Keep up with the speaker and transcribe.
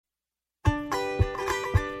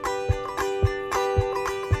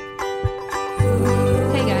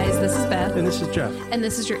this is Jeff. And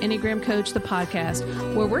this is your Enneagram Coach, the podcast,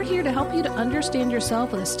 where we're here to help you to understand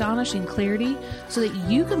yourself with astonishing clarity so that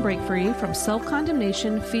you can break free from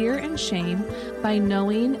self-condemnation, fear, and shame by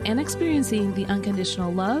knowing and experiencing the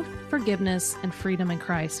unconditional love, forgiveness, and freedom in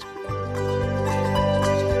Christ.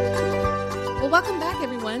 Well, welcome back,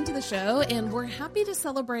 everyone, to the show, and we're happy to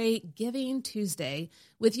celebrate Giving Tuesday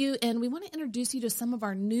with you, and we want to introduce you to some of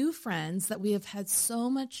our new friends that we have had so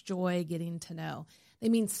much joy getting to know. They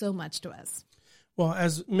mean so much to us. Well,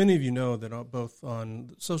 as many of you know, that both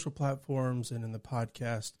on social platforms and in the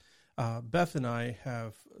podcast, Beth and I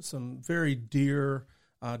have some very dear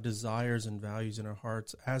desires and values in our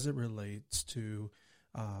hearts as it relates to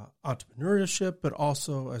entrepreneurship, but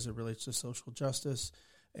also as it relates to social justice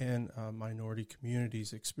and minority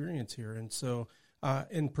communities' experience here. And so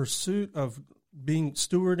in pursuit of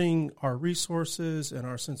stewarding our resources and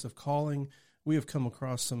our sense of calling, we have come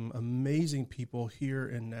across some amazing people here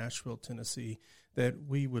in Nashville, Tennessee, that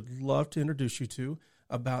we would love to introduce you to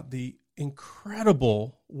about the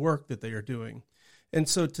incredible work that they are doing. And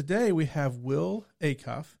so today we have Will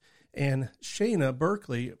Acuff and Shayna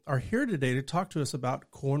Berkeley are here today to talk to us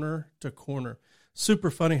about Corner to Corner.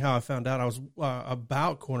 Super funny how I found out I was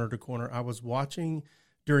about Corner to Corner. I was watching,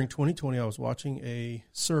 during 2020, I was watching a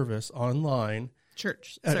service online.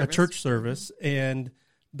 A church service, and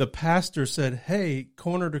the pastor said, "Hey,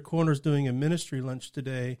 Corner to Corner is doing a ministry lunch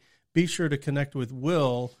today. Be sure to connect with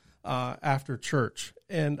Will after church."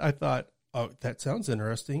 And I thought, oh, that sounds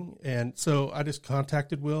interesting. And so I just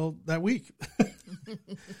contacted Will that week.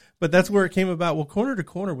 But that's where it came about. Well, Corner to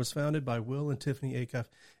Corner was founded by Will and Tiffany Acuff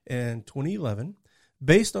in 2011,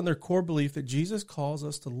 based on their core belief that Jesus calls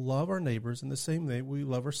us to love our neighbors in the same way we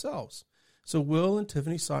love ourselves. So Will and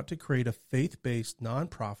Tiffany sought to create a faith-based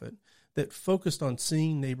nonprofit that focused on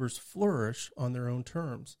seeing neighbors flourish on their own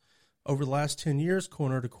terms. Over the last 10 years,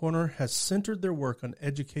 Corner to Corner has centered their work on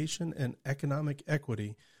education and economic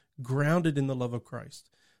equity, grounded in the love of Christ.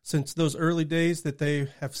 Since those early days that they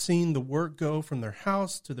have seen the work go from their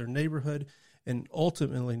house to their neighborhood and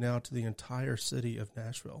ultimately now to the entire city of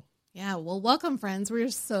Nashville. Yeah, well, welcome, friends. We're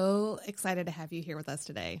so excited to have you here with us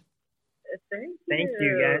today. Thank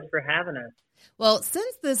you guys for having us. Well,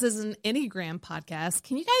 since this is an Enneagram podcast,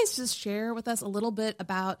 can you guys just share with us a little bit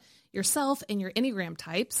about yourself and your Enneagram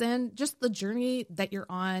types and just the journey that you're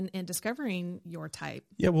on in discovering your type?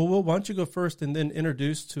 Yeah, well, Will, why don't you go first and then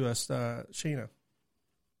introduce to us Shayna?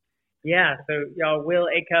 Yeah, so y'all, Will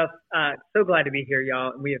Acuff, so glad to be here,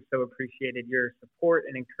 y'all. And we have so appreciated your support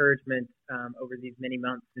and encouragement over these many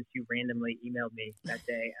months since you randomly emailed me that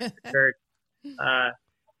day after church.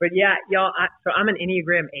 But yeah, y'all, so I'm an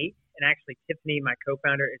Enneagram 8. And actually, Tiffany, my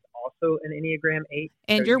co-founder, is also an Enneagram 8.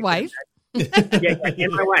 And so your wife? Yeah,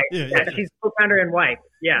 and my wife. Yeah, she's co-founder and wife.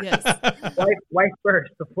 Yeah. Yes. wife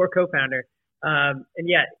first before co-founder. And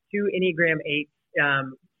yeah, 2 Enneagram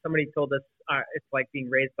 8s. Somebody told us it's like being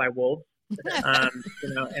raised by wolves,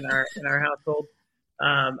 in our household.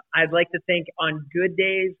 I'd like to think on good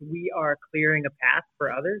days, we are clearing a path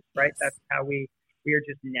for others, right? Yes. That's how we are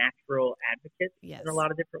just natural advocates in a lot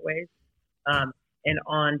of different ways. And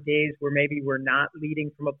on days where maybe we're not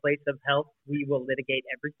leading from a place of health, we will litigate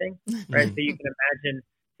everything, right? So you can imagine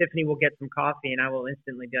Tiffany will get some coffee and I will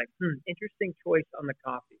instantly be like, interesting choice on the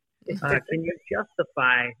coffee. Can you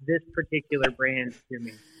justify this particular brand to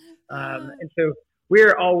me? And so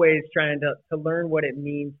we're always trying to learn what it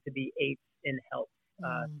means to be 8s in health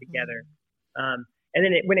together. And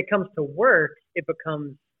then when it comes to work, it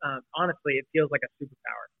becomes, honestly, it feels like a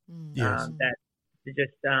superpower that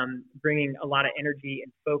just bringing a lot of energy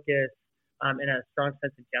and focus and a strong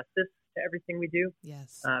sense of justice to everything we do.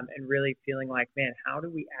 Yes. And really feeling like, man, how do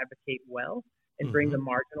we advocate well and bring the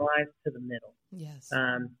marginalized to the middle? Yes.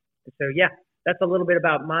 So, yeah, that's a little bit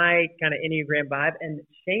about my kind of Enneagram vibe. And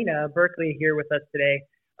Shayna Berkeley here with us today.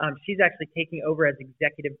 She's actually taking over as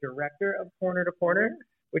executive director of Corner to Corner,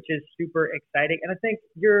 which is super exciting. And I think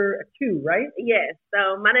you're a 2, right? Yes.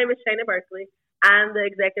 So my name is Shayna Berkeley. I'm the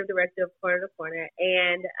executive director of Corner to Corner,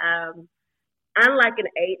 and unlike an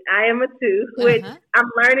 8, I am a 2, which I'm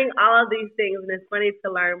learning all of these things, and it's funny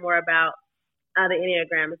to learn more about the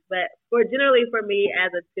Enneagrams. But generally for me as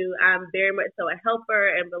a 2, I'm very much so a helper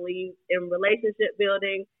and believe in relationship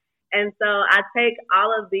building, and so I take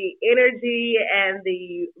all of the energy and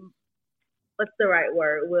the, what's the right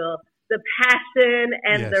word, Will? The passion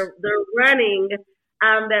and the running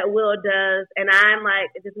that Will does, and I'm like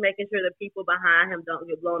just making sure the people behind him don't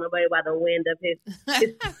get blown away by the wind of his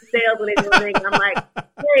sails when he's running. I'm like,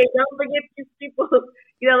 hey, don't forget these people.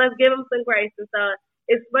 Let's give them some grace. And so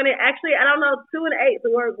it's funny. Actually, I don't know, 2 and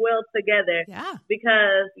 8 work well together. Yeah.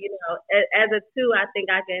 Because, as a 2, I think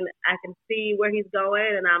I can see where he's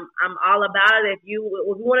going, and I'm all about it. If you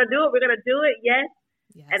want to do it, we're going to do it. Yes.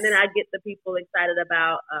 And then I get the people excited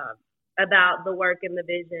about the work and the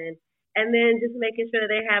vision, and then just making sure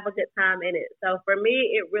that they have a good time in it. So for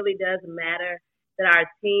me, it really does matter that our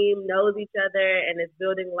team knows each other and is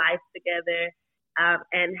building life together,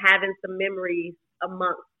 and having some memories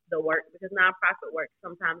amongst the work, because nonprofit work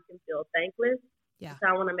sometimes can feel thankless. Yeah.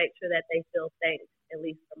 So I want to make sure that they feel thanked, at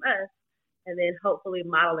least from us, and then hopefully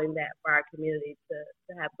modeling that for our community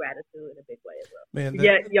to have gratitude in a big way as well. Man,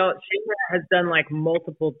 Shayna has done like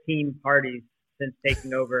multiple team parties since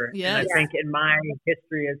taking over. Yes. And I think in my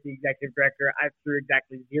history as the executive director, I've threw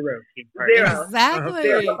exactly 0 team parties. 0.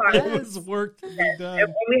 Exactly. There's work to be done.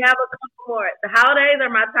 And we have a couple more. The holidays are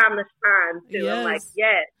my time to shine too. Yes. I'm like,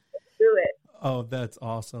 yes, let's do it. Oh, that's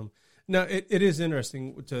awesome. Now, it is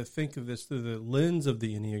interesting to think of this through the lens of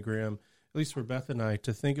the Enneagram, at least for Beth and I,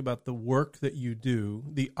 to think about the work that you do,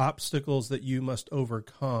 the obstacles that you must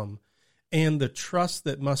overcome, and the trust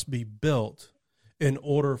that must be built in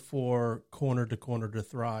order for Corner to Corner to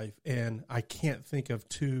thrive. And I can't think of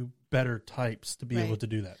 2 better types to be able to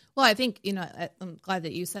do that. Well, I think, I'm glad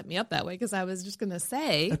that you set me up that way, because I was just going to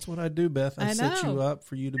say. That's what I do, Beth. I set you up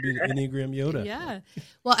for you to be the Enneagram Yoda. Yeah.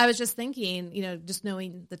 Well, I was just thinking, just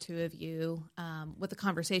knowing the 2 of you, with the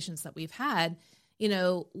conversations that we've had,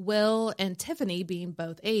 Will and Tiffany being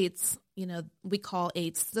both 8s, we call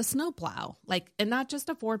 8s the snowplow, and not just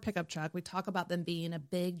a Ford pickup truck. We talk about them being a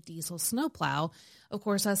big diesel snowplow. Of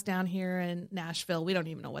course, us down here in Nashville, we don't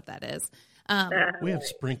even know what that is. We have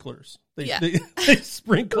sprinklers. They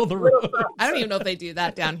sprinkle the road. I don't even know if they do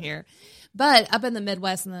that down here. But up in the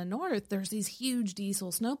Midwest and the North, there's these huge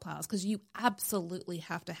diesel snowplows because you absolutely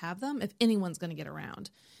have to have them if anyone's going to get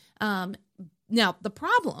around. Now, the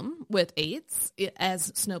problem with 8s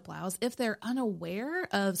as snowplows, if they're unaware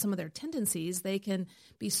of some of their tendencies, they can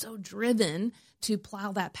be so driven to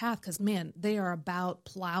plow that path because, man, they are about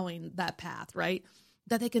plowing that path, right?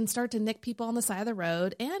 That they can start to nick people on the side of the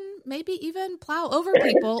road and maybe even plow over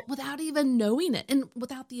people without even knowing it and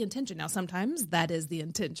without the intention. Now, sometimes that is the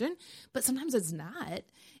intention, but sometimes it's not.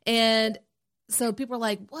 And so people are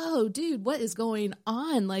like, whoa, dude, what is going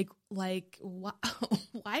on? Like, why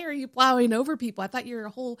are you plowing over people? I thought your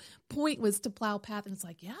whole point was to plow path. And it's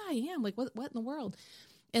like, yeah, I am. Like, what in the world?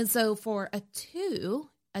 And so for a 2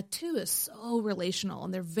 is so relational,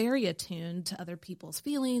 and they're very attuned to other people's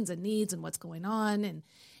feelings and needs and what's going on,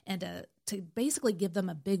 and to basically give them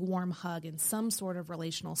a big warm hug in some sort of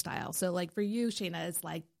relational style. So like for you, Shayna, it's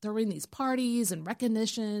like throwing these parties and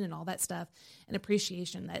recognition and all that stuff and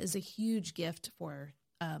appreciation. That is a huge gift for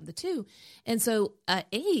the 2. And so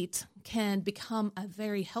 8 can become a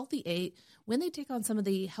very healthy 8 when they take on some of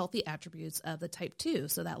the healthy attributes of the type 2,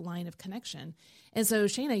 so that line of connection. And so,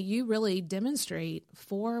 Shayna, you really demonstrate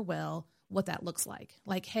for Will what that looks like.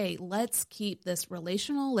 Like, hey, let's keep this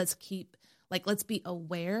relational. Let's be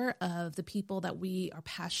aware of the people that we are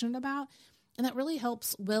passionate about. And that really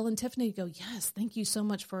helps Will and Tiffany go, yes, thank you so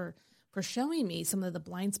much for showing me some of the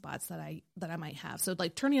blind spots that I might have. So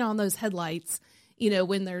like turning on those headlights,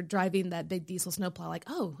 when they're driving that big diesel snowplow, like,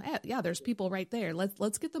 oh yeah, there's people right there.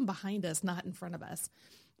 Let's get them behind us, not in front of us.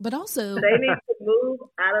 But also they need to move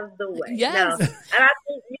out of the way. Yes. No. And I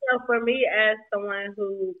think, for me as someone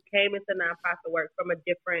who came into nonprofit work from a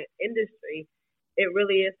different industry, it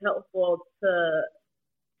really is helpful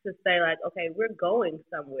to say like, okay, we're going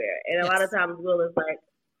somewhere. And a lot of times Will is like,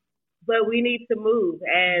 but we need to move,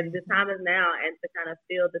 and the time is now, and to kind of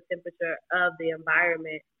feel the temperature of the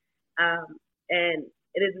environment. And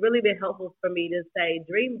it has really been helpful for me to say,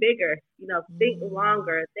 dream bigger, think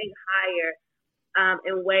longer, think higher,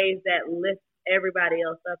 in ways that lift everybody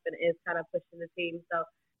else up and is kind of pushing the team. So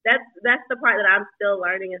that's the part that I'm still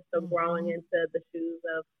learning and still growing into the shoes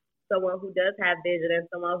of someone who does have vision and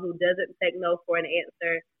someone who doesn't take no for an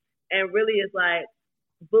answer, and really is like,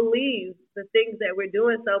 believe the things that we're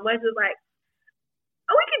doing so much is like,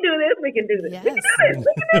 oh, we can do this. We can do this. Yes.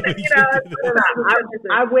 We can do this.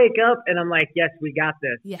 I wake up and I'm like, yes, we got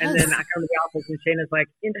this. Yes. And then I come to the office and Shayna's like,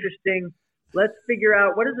 interesting. Let's figure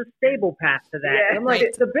out what is a stable path to that. Yeah, and I'm like,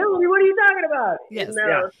 stability. What are you talking about? Yes.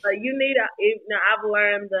 So you need, I've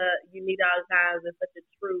learned you need all the times is such a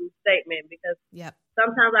true statement, because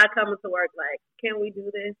sometimes I come into work like, can we do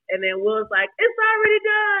this? And then Will's like, it's already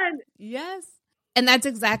done. Yes. And that's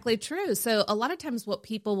exactly true. So a lot of times what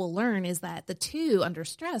people will learn is that the 2 under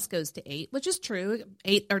stress goes to 8, which is true.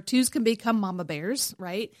 2s can become mama bears,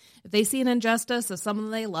 right? If they see an injustice of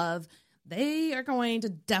someone they love, they are going to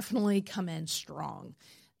definitely come in strong.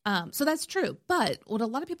 So that's true. But what a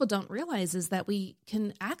lot of people don't realize is that we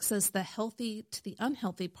can access the healthy to the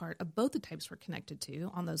unhealthy part of both the types we're connected to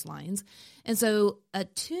on those lines. And so a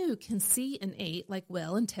 2 can see an 8 like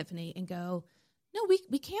Will and Tiffany and go, no,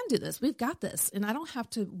 we can do this. We've got this. And I don't have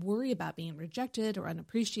to worry about being rejected or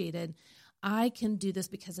unappreciated. I can do this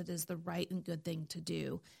because it is the right and good thing to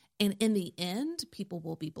do. And in the end, people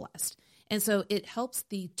will be blessed. And so it helps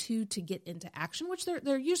the 2 to get into action, which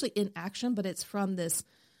they're usually in action, but it's from this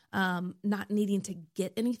not needing to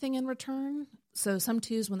get anything in return. So some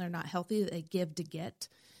 2s, when they're not healthy, they give to get.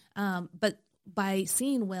 But by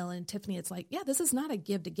seeing Will and Tiffany, it's like, yeah, this is not a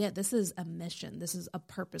give to get. This is a mission. This is a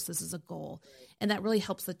purpose. This is a goal. And that really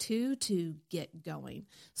helps the 2 to get going.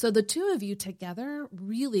 So the 2 of you together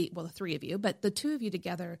really, well, the 3 of you, but the 2 of you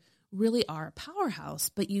together really are a powerhouse,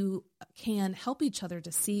 but you can help each other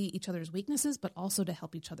to see each other's weaknesses, but also to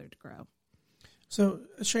help each other to grow. So,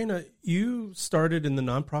 Shayna, you started in the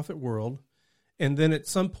nonprofit world, and then at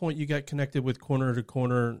some point you got connected with Corner to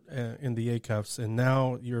Corner in the ACUFs, and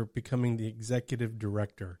now you're becoming the executive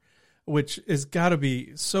director, which has got to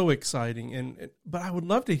be so exciting. But I would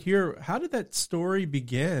love to hear, how did that story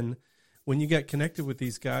begin when you got connected with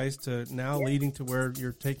these guys to now leading to where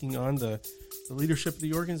you're taking on the leadership of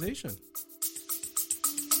the organization?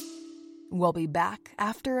 We'll be back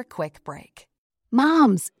after a quick break.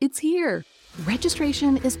 Moms, it's here.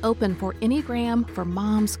 Registration is open for Enneagram for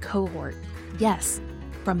Moms cohort. Yes,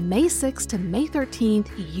 from May 6th to May 13th,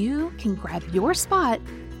 you can grab your spot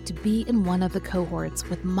to be in one of the cohorts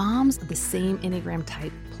with moms of the same Enneagram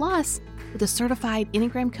type, plus with a certified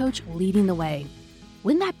Enneagram coach leading the way.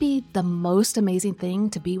 Wouldn't that be the most amazing thing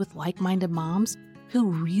to be with like-minded moms who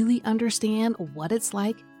really understand what it's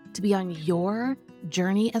like to be on your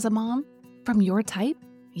journey as a mom from your type?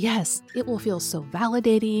 Yes, it will feel so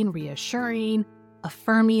validating, reassuring,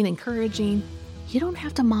 affirming, encouraging. You don't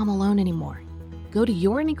have to mom alone anymore. Go to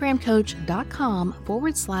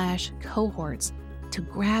yourenneagramcoach.com/cohorts to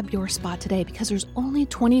grab your spot today, because there's only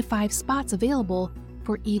 25 spots available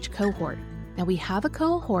for each cohort. Now, we have a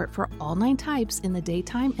cohort for all 9 types in the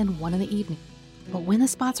daytime and 1 in the evening. But when the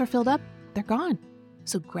spots are filled up, they're gone.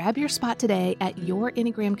 So grab your spot today at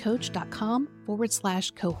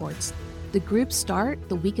yourenneagramcoach.com/cohorts. The groups start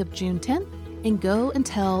the week of June 10th and go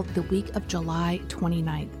until the week of July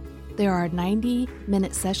 29th. There are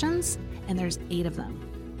 90-minute sessions, and there's 8 of them.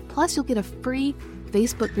 Plus, you'll get a free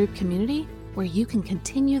Facebook group community where you can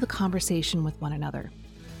continue the conversation with one another.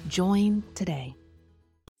 Join today.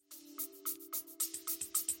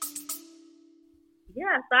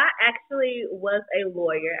 Yeah, so I actually was a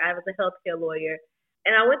lawyer. I was a healthcare lawyer.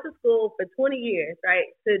 And I went to school for 20 years, right,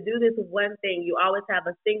 to do this one thing. You always have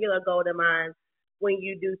a singular goal in mind when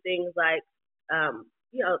you do things like,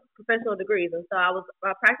 professional degrees. And so I was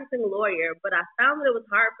a practicing lawyer, but I found that it was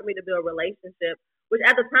hard for me to build a relationship, which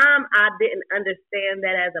at the time I didn't understand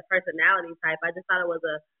that as a personality type. I just thought it was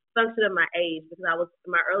a function of my age, because I was in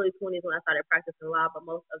my early 20s when I started practicing law, but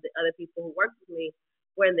most of the other people who worked with me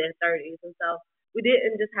were in their 30s. And so we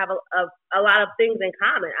didn't just have a lot of things in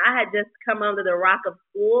common. I had just come under the rock of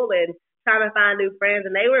school and trying to find new friends,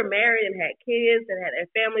 and they were married and had kids and had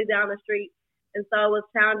their families down the street. And so it was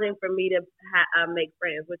challenging for me to make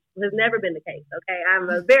friends, which has never been the case. Okay, I'm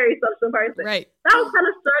a very social person. Right. So I was kind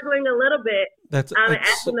of struggling a little bit. That's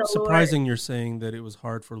surprising. You're saying that it was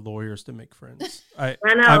hard for lawyers to make friends. I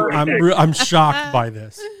know. I'm shocked by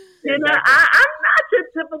this. You know, I'm not your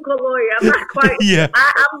typical lawyer. I'm not quite. Yeah.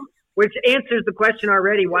 Which answers the question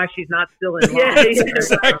already why she's not still in law. Yeah,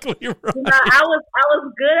 exactly right. You know, I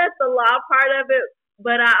was good at the law part of it,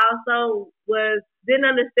 but I also didn't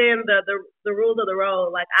understand the rules of the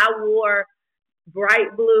road. Like, I wore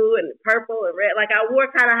bright blue and purple and red. Like, I wore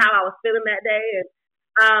kind of how I was feeling that day, and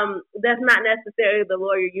that's not necessarily the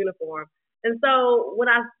lawyer uniform. And so when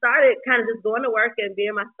I started kind of just going to work and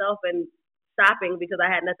being myself and shopping because I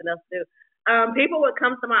had nothing else to do, people would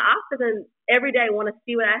come to my office and every day want to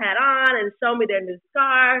see what I had on and show me their new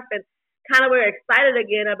scarf, and kind of were excited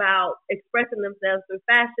again about expressing themselves through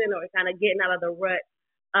fashion, or kind of getting out of the rut.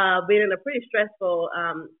 Being in a pretty stressful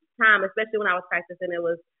time, especially when I was practicing. It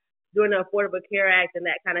was during the Affordable Care Act and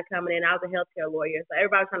that kind of coming in. I was a healthcare lawyer, so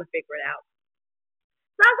everybody was trying to figure it out.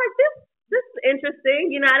 So I was like, this is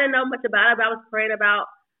interesting. You know, I didn't know much about it, but I was praying about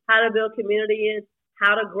how to build community and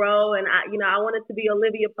how to grow. And I wanted to be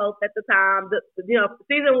Olivia Pope at the time.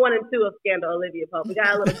 Season 1 and 2 of Scandal, Olivia Pope. We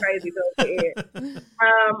got a little crazy towards the end.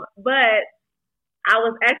 But I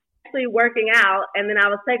was actually working out, and then I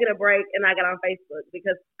was taking a break, and I got on Facebook,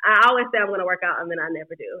 because I always say I'm going to work out, and then I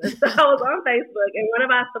never do. And so I was on Facebook, and one of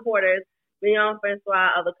our supporters, Mignon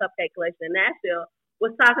Francois of the Cupcake Collection in Nashville,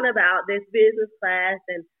 was talking about this business class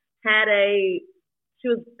and she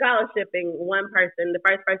was scholarshiping one person, the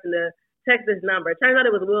first person to text this number. It turns out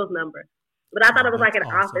it was Will's number. But I thought it was like an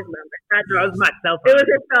office number. It was my cell phone. It was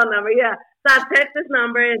his cell number, yeah. So I texted this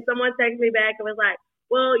number and someone texted me back and was like,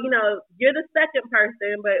 well, you're the second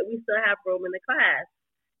person, but we still have room in the class.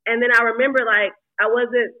 And then I remember like I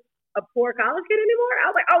wasn't a poor college kid anymore. I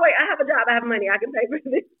was like, oh wait, I have a job, I have money, I can pay for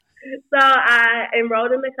this. So I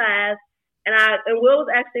enrolled in the class and Will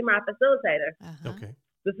was actually my facilitator. Okay.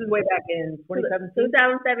 This is way back in 2017?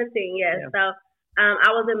 2017, yes. Yeah. So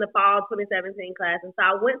I was in the fall 2017 class. And so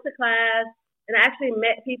I went to class and I actually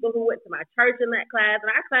met people who went to my church in that class.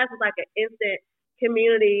 And our class was like an instant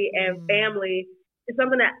community and family. It's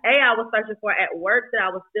something that, A, I was searching for at work that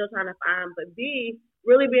I was still trying to find. But B,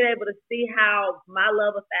 really being able to see how my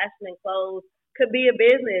love of fashion and clothes could be a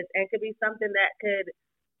business and could be something that could,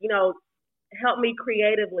 help me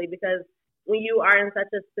creatively, because when you are in such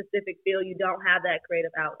a specific field, you don't have that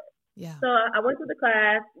creative outlet. Yeah. So I went to the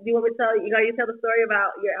class. Do you want me to tell you? You tell the story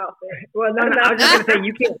about your outfit? Well, no. I was just going to say,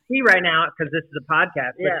 you can't see right now because this is a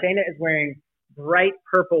podcast, but Shayna is wearing bright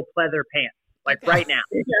purple pleather pants, like right now.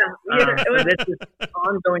 So this is an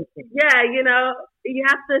ongoing thing. Yeah, you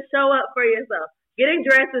have to show up for yourself. Getting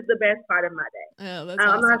dressed is the best part of my day. Oh, that's I'm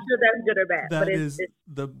awesome. not sure that's good or bad. That but is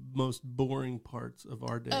the most boring parts of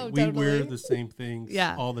our day. Oh, we totally. wear the same things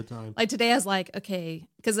all the time. Like today I was like, okay,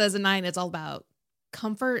 because as a 9, it's all about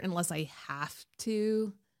comfort unless I have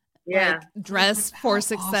to dress for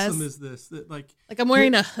success. Awesome is this? Like I'm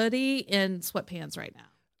wearing a hoodie and sweatpants right now.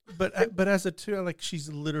 But as a 2, like she's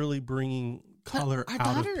literally bringing color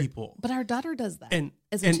out of people. But our daughter does that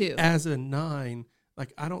as a and 2. As a 9,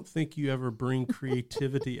 like I don't think you ever bring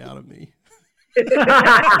creativity out of me.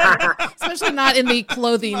 Especially not in the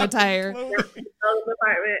clothing attire.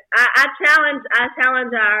 Department. I challenge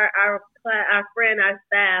our friend, our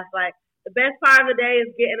staff. Like the best part of the day is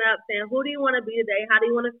getting up, saying, "Who do you want to be today? How do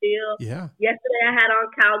you want to feel?" Yeah. Yesterday I had on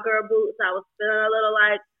cowgirl boots. I was feeling a little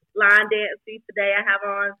like line dancey. Today I have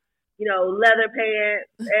on, leather pants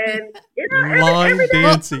and line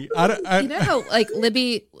dancey. How like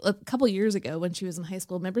Libby a couple years ago when she was in high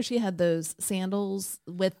school, remember she had those sandals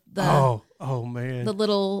with the oh man, the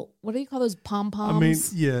little, what do you call those, pom poms? I mean,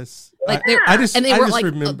 yes, like I just were like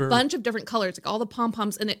remember a bunch of different colors, like all the pom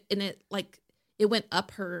poms, and it like it went up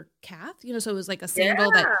her calf, so it was like a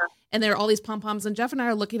sandal and there are all these pom poms, and Jeff and I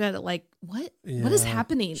are looking at it like, what is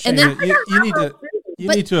happening? Shayna, and then you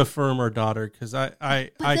need to affirm our daughter, because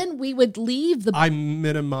then we would leave I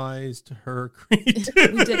minimized her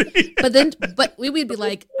creativity. But we would be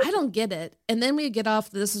like, I don't get it. And then we'd get off.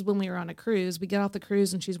 This is when we were on a cruise. We get off the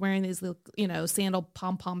cruise and she's wearing these little, sandal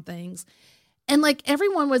pom pom things. And like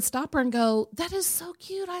everyone would stop her and go, that is so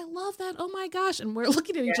cute. I love that. Oh my gosh. And we're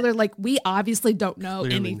looking at each other like we obviously don't know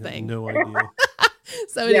anything. No idea.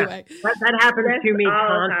 So anyway, that happens to me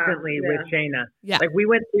constantly with Shayna. Yeah. Like we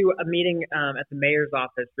went to a meeting at the mayor's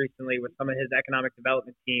office recently with some of his economic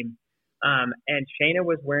development team, and Shayna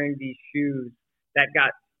was wearing these shoes that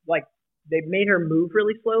got like they made her move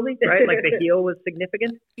really slowly, right? Like the heel was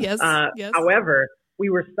significant. Yes. Yes. However, we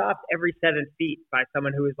were stopped every 7 feet by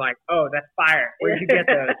someone who was like, "Oh, that's fire! Where'd you get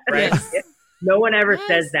those?" Right? Yes. No one ever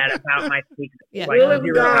says that about my sneakers. Yeah. Like,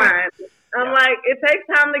 I'm like, it takes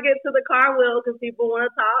time to get to the car wheel because people want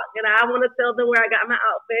to talk, and I want to tell them where I got my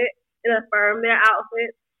outfit and affirm their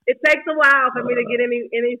outfit. It takes a while for me to get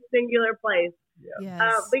any singular place. Yes.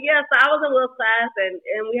 So I was in Will's class, and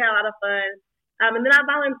we had a lot of fun. And then I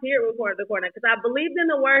volunteered with Corner to Corner because I believed in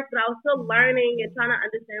the work, but I was still learning and trying to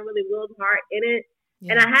understand really Will's heart in it.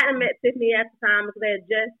 Yeah. And I hadn't met Tiffany at the time because they had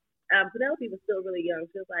just Penelope was still really young.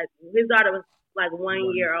 She was like, his daughter was like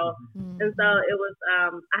 1 year old. Mm-hmm. And so it was,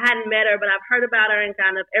 I hadn't met her, but I've heard about her and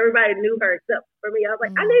kind of everybody knew her except for me. I was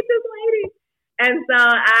like, I need this lady. And so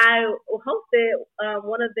I hosted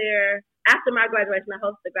one of after my graduation, I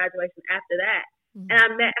hosted graduation after that. Mm-hmm. And I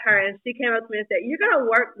met her and she came up to me and said, "You're going to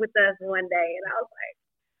work with us one day." And I was like,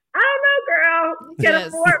 I don't know, girl. You can't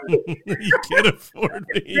afford me. You can't afford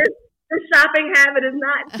me. The shopping habit is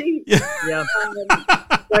not cheap. Yeah.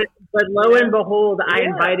 But lo and behold, I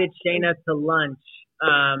invited Shayna to lunch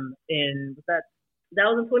that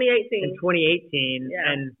was in 2018. In 2018,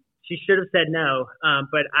 and she should have said no.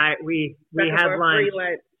 But we had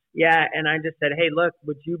lunch. Yeah, and I just said, "Hey, look,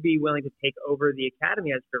 would you be willing to take over the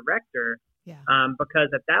academy as director?" Yeah. Because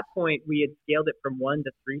at that point we had scaled it from 1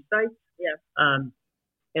 to 3 sites. Yeah.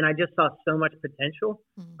 And I just saw so much potential.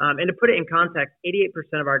 And to put it in context,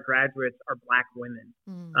 88% of our graduates are Black women.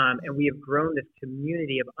 And we have grown this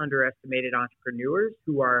community of underestimated entrepreneurs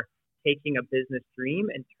who are taking a business dream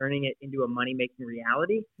and turning it into a money-making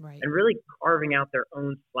reality, right, and really carving out their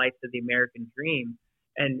own slice of the American dream.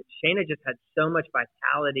 And Shayna just had so much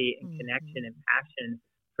vitality and connection and passion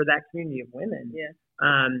for that community of women. Yeah.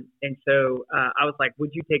 And so I was like,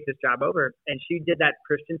 would you take this job over? And she did that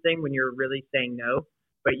Christian thing when you're really saying no,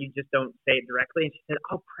 but you just don't say it directly. And she said,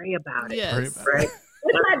 I'll pray about it. Yes. Right?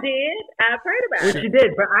 Which I did. I prayed about Which it. you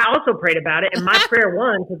did, but I also prayed about it. And my prayer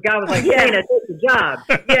won because God was like, Shayna, take the job.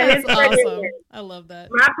 Yeah, That's awesome. I love that.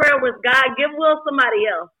 My prayer was, God, give Will somebody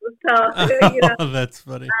else. So, That's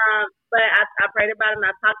funny. But I prayed about it, and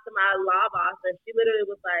I talked to my law boss, and she literally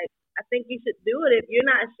was like, I think you should do it. If you're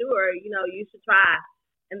not sure, you should try.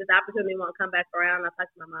 And this opportunity won't come back around. I talked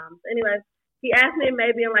to my mom. So anyways, he asked me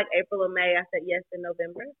maybe in like April or May. I said yes in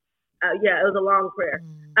November. Yeah, it was a long prayer.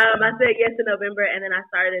 I said yes in November, and then I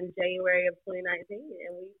started in January of 2019,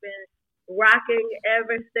 and we've been rocking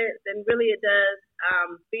ever since. And really, it does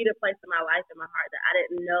feed a place in my life and my heart that I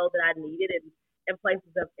didn't know that I needed, and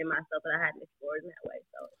places in myself that I hadn't explored in that way.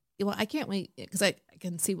 So, well, I can't wait because I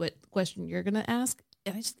can see what question you're going to ask,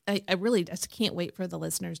 and I really just can't wait for the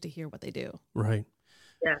listeners to hear what they do. Right.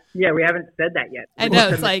 Yeah, we haven't said that yet. I know,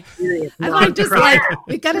 it's like, we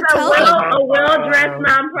got to tell them. A well-dressed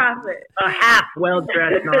nonprofit. A half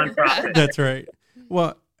well-dressed nonprofit. That's right.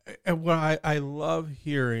 Well, I love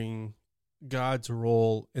hearing God's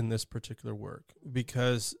role in this particular work,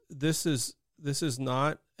 because this is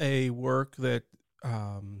not a work that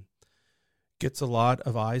gets a lot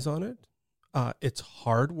of eyes on it. It's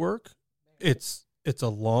hard work. It's a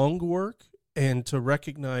long work, and to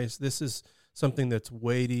recognize this is something that's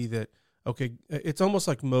weighty, that, okay, it's almost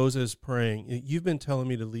like Moses praying, you've been telling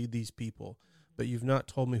me to lead these people, but you've not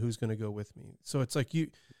told me who's going to go with me. So it's like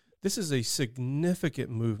this is a significant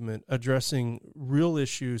movement addressing real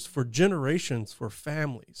issues for generations, for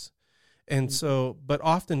families. And so, but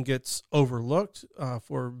often gets overlooked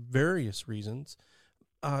for various reasons.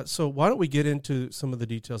 So why don't we get into some of the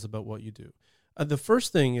details about what you do? The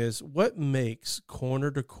first thing is, what makes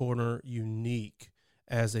Corner to Corner unique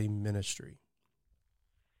as a ministry?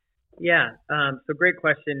 Yeah, so great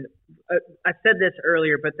question. I said this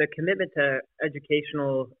earlier, but the commitment to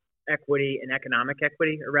educational equity and economic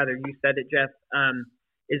equity, or rather you said it, Jeff,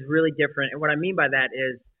 is really different. And what I mean by that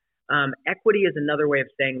is equity is another way of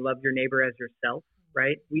saying love your neighbor as yourself,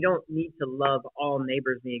 right? We don't need to love all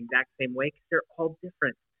neighbors in the exact same way because they're all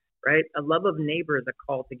different, right? A love of neighbor is a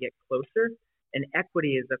call to get closer, and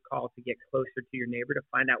equity is a call to get closer to your neighbor, to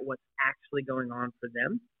find out what's actually going on for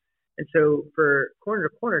them. And so for Corner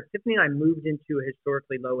to Corner, Tiffany and I moved into a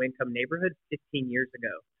historically low-income neighborhood 15 years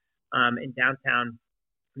ago in downtown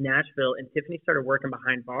Nashville, and Tiffany started working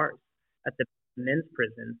behind bars at the men's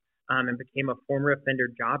prison and became a former offender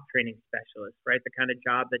job training specialist, right? The kind of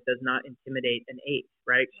job that does not intimidate an 8,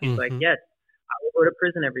 right? She's like, yes, I will go to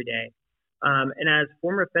prison every day. And as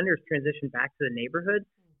former offenders transitioned back to the neighborhood,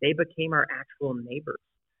 they became our actual neighbors.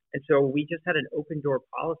 And so we just had an open door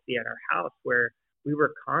policy at our house where we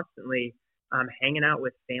were constantly hanging out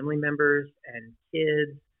with family members and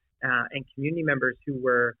kids and community members who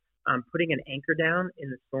were putting an anchor down in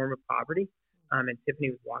the storm of poverty. And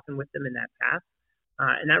Tiffany was walking with them in that path.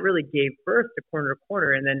 And that really gave birth to Corner to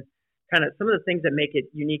Corner. And then kind of some of the things that make it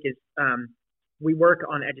unique is we work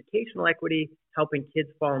on educational equity, helping kids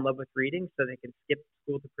fall in love with reading so they can skip the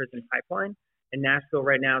school to prison pipeline. In Nashville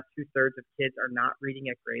right now, 2/3 of kids are not reading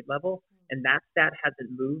at grade level, and that stat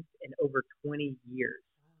hasn't moved in over 20 years.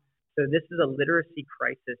 So this is a literacy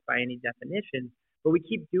crisis by any definition, but we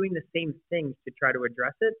keep doing the same things to try to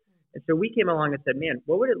address it. And so we came along and said, man,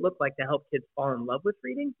 what would it look like to help kids fall in love with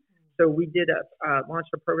reading? So we did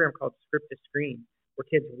launched a program called Script to Screen, where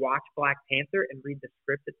kids watch Black Panther and read the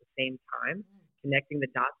script at the same time, connecting the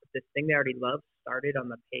dots with this thing they already love started on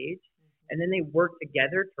the page. And then they work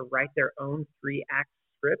together to write their own 3-act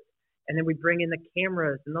script. And then we bring in the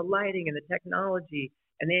cameras and the lighting and the technology,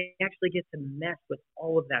 and they actually get to mess with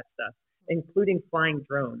all of that stuff, including flying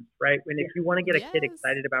drones, right? And if you want to get a kid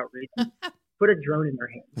excited about reading, put a drone in their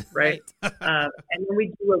hand, right? And then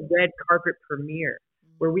we do a red carpet premiere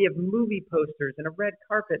where we have movie posters and a red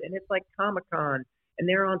carpet, and it's like Comic-Con, and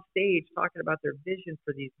they're on stage talking about their vision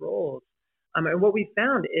for these roles. And what we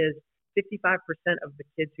found is 55% of the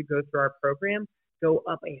kids who go through our program go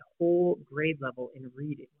up a whole grade level in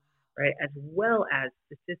reading, right? As well as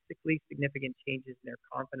statistically significant changes in their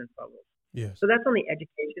confidence levels. Yes. So that's on the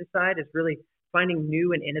education side, is really finding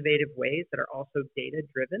new and innovative ways that are also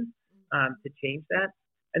data-driven to change that.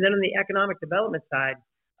 And then on the economic development side,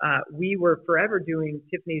 we were forever doing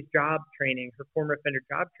Tiffany's job training, her former offender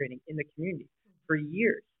job training in the community for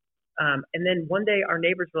years. And then one day our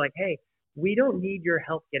neighbors were like, hey, we don't need your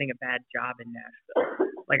help getting a bad job in Nashville.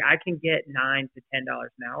 Like, I can get $9 to $10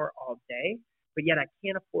 an hour all day, but yet I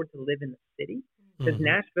can't afford to live in the city because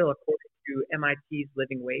Nashville, according to MIT's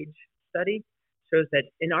living wage study, shows that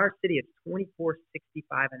in our city it's $24.65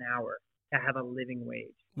 an hour to have a living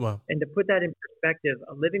wage. Wow! And to put that in perspective,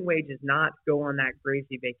 a living wage is not go on that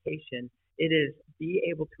crazy vacation. It is be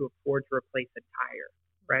able to afford to replace a tire,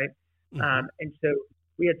 right? And so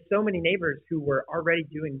we had so many neighbors who were already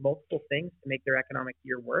doing multiple things to make their economic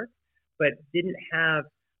year work, but didn't have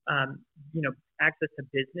access to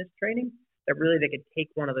business training that really they could take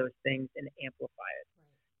one of those things and amplify it.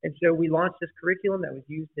 And so we launched this curriculum that was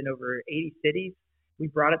used in over 80 cities. We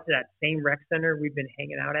brought it to that same rec center we've been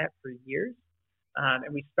hanging out at for years.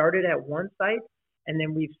 And we started at one site, and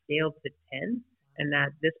then we've scaled to 10. And at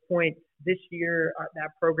this point, this year, that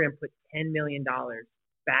program put $10 million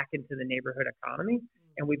back into the neighborhood economy.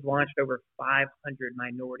 And we've launched over 500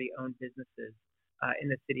 minority-owned businesses in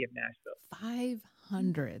the city of Nashville.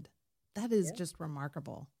 500. That is just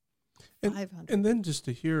remarkable. 500. And then just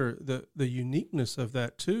to hear the uniqueness of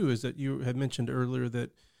that, too, is that you had mentioned earlier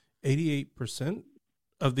that 88%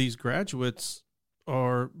 of these graduates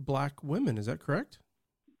are Black women. Is that correct?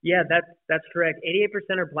 Yeah, that's correct.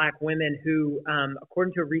 88% are Black women who,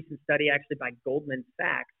 according to a recent study actually by Goldman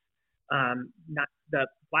Sachs, the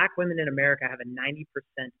Black women in America have a 90%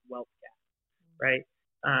 wealth gap, right?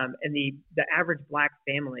 And the average Black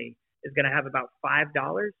family is going to have about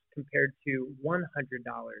 $5 compared to $100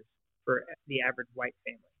 for the average white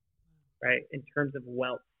family, right? In terms of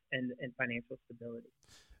wealth and financial stability.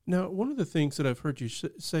 Now, one of the things that I've heard you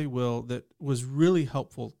say, Will, that was really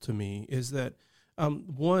helpful to me is that,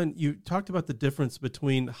 one, you talked about the difference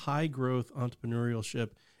between high growth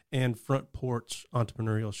entrepreneurship and front porch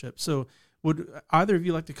entrepreneurship. So would either of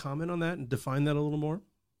you like to comment on that and define that a little more?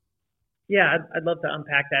 Yeah, I'd love to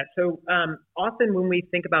unpack that. So often when we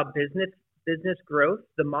think about business growth,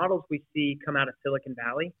 the models we see come out of Silicon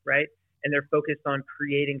Valley, right? And they're focused on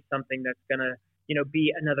creating something that's going to,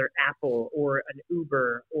 be another Apple or an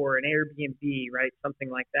Uber or an Airbnb, right? Something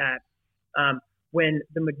like that. When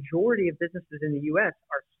the majority of businesses in the U.S.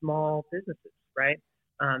 are small businesses, right?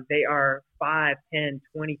 They are 5, 10,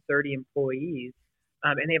 20, 30 employees,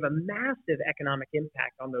 and they have a massive economic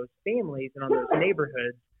impact on those families and on those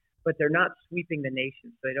neighborhoods, but they're not sweeping the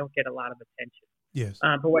nation, so they don't get a lot of attention. Yes.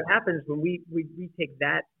 But what happens when we take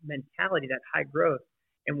that mentality, that high growth,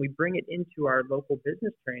 and we bring it into our local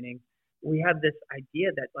business training, we have this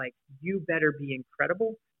idea that, like, you better be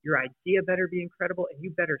incredible, your idea better be incredible, and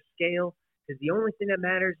you better scale, because the only thing that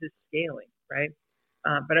matters is scaling, right?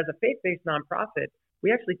 But as a faith-based nonprofit,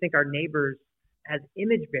 we actually think our neighbors as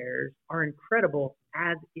image bearers are incredible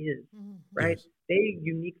as is, right? Yes. They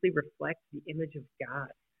uniquely reflect the image of God.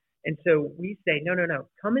 And so we say, no,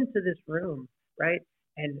 come into this room, right?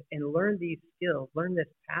 And learn these skills, learn this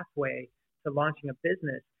pathway to launching a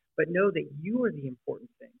business, but know that you are the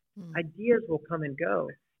important thing. Ideas will come and go,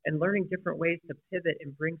 and learning different ways to pivot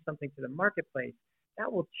and bring something to the marketplace,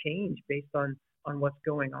 that will change based on what's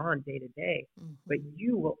going on day to day. But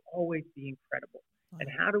you will always be incredible. And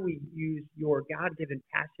how do we use your God-given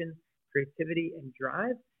passion, creativity, and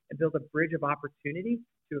drive and build a bridge of opportunity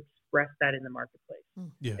to express that in the marketplace?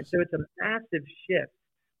 Yes. And so it's a massive shift,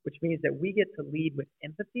 which means that we get to lead with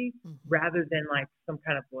empathy rather than like some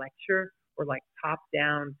kind of lecture or like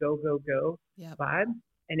top-down, go vibe.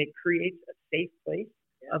 And it creates a safe place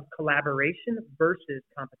of collaboration versus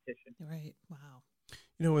competition. Right. Wow.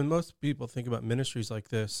 When most people think about ministries like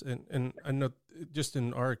this, and I know just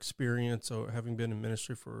in our experience, or having been in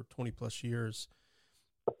ministry for 20 plus years,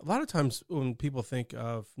 a lot of times when people think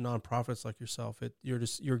of nonprofits like yourself,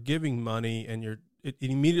 you're giving money, and it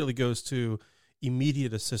immediately goes to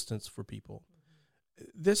immediate assistance for people.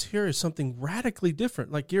 This here is something radically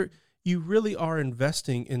different. Like you really are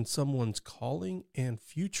investing in someone's calling and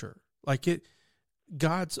future. Like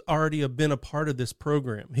God's already been a part of this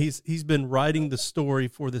program. He's been writing the story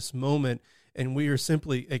for this moment, and we are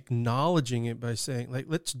simply acknowledging it by saying, like,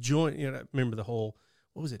 let's join. Remember the whole,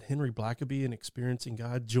 what was it, Henry Blackaby and Experiencing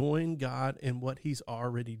God? Join God in what He's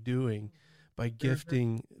already doing by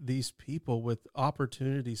gifting these people with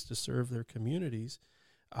opportunities to serve their communities,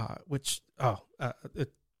 it's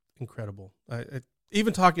incredible.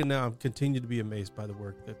 Even talking now, I'm continuing to be amazed by the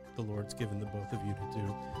work that the Lord's given the both of you to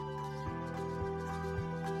do.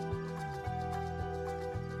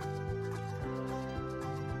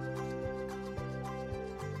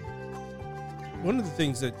 One of the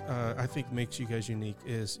things that I think makes you guys unique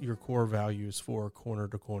is your core values for Corner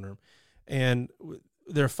to Corner. And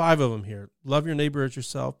there are 5 of them here: love your neighbor as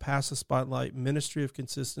yourself, pass the spotlight, ministry of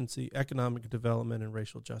consistency, economic development, and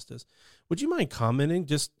racial justice. Would you mind commenting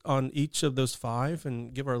just on each of those 5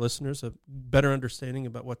 and give our listeners a better understanding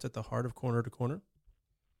about what's at the heart of Corner to Corner?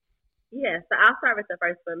 Yeah, so I'll start with the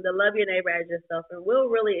first one, the love your neighbor as yourself, and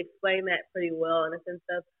we'll really explain that pretty well in a sense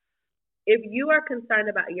of, if you are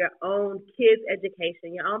concerned about your own kids'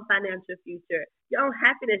 education, your own financial future, your own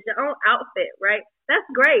happiness, your own outfit, right? That's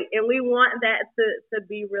great. And we want that to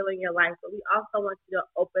be real in your life. But we also want you to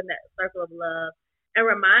open that circle of love and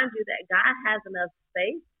remind you that God has enough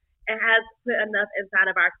space and has put enough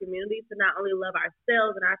inside of our community to not only love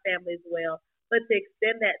ourselves and our families well, but to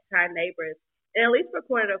extend that to our neighbors. And at least for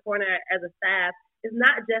Corner to Corner as a staff, it's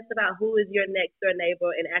not just about who is your next door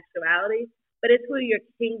neighbor in actuality, but it's who your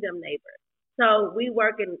kingdom neighbor. So we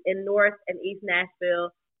work in North and East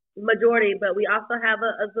Nashville, majority, but we also have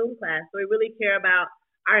a Zoom class. So we really care about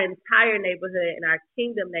our entire neighborhood and our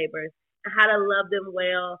kingdom neighbors and how to love them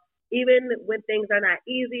well, even when things are not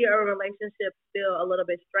easy or relationships feel a little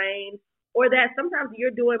bit strained, or that sometimes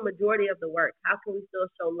you're doing majority of the work. How can we still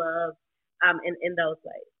show love in those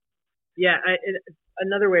ways? Yeah,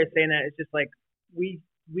 another way of saying that is just like we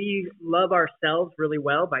love ourselves really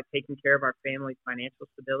well by taking care of our family's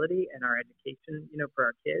financial stability and our education, for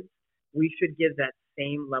our kids. We should give that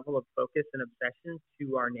same level of focus and obsession to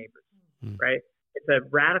our neighbors, right? It's a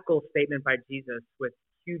radical statement by Jesus with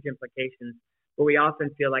huge implications, but we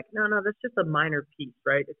often feel like, no, that's just a minor piece,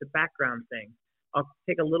 right? It's a background thing. I'll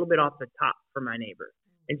take a little bit off the top for my neighbor.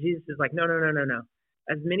 And Jesus is like, no.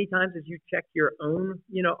 As many times as you check your own,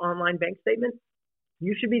 online bank statement,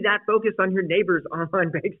 you should be that focused on your neighbor's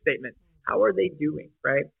online bank statement. How are they doing,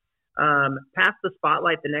 right? Pass the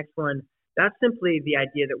spotlight, the next one, that's simply the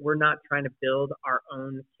idea that we're not trying to build our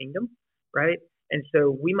own kingdom, right? And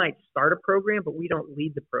so we might start a program, but we don't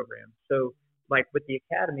lead the program. So like with the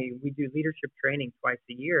Academy, we do leadership training twice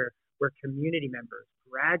a year where community members,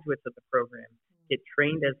 graduates of the program, get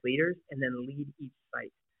trained as leaders and then lead each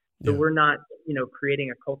site. So we're not,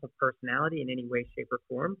 creating a cult of personality in any way, shape, or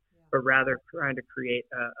form, but rather trying to create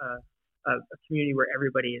a community where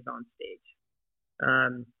everybody is on stage.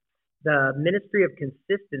 The ministry of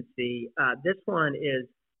consistency, this one is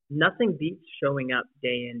nothing beats showing up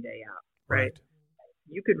day in, day out, right?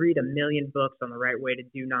 You could read a million books on the right way to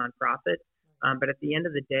do nonprofit, but at the end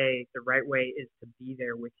of the day, the right way is to be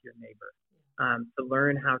there with your neighbor, to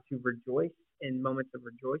learn how to rejoice in moments of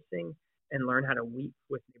rejoicing and learn how to weep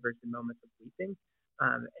with neighbors in moments of weeping,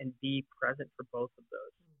 and be present for both of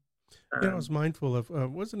those. I was mindful of,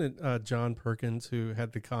 wasn't it John Perkins who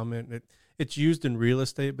had the comment, it's used in real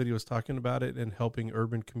estate, but he was talking about it in helping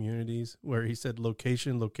urban communities where he said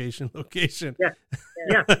location.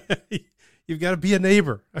 Yeah. You've got to be a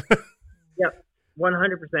neighbor. Yep,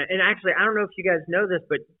 100%. And actually, I don't know if you guys know this,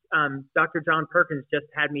 but Dr. John Perkins just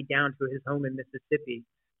had me down to his home in Mississippi,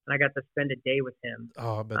 and I got to spend a day with him.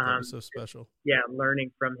 Oh, I bet that was so special. Yeah,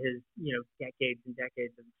 learning from his, decades and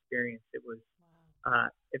decades of experience. It was,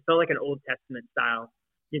 it felt like an Old Testament style,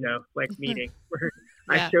 meeting where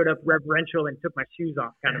I showed up reverential and took my shoes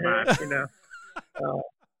off kind of vibe,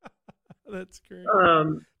 That's great.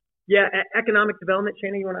 Economic development.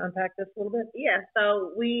 Shana, you want to unpack this a little bit? Yeah,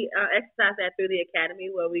 so we exercise that through the Academy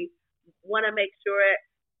where we want to make sure,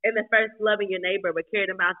 in the first, loving your neighbor, but caring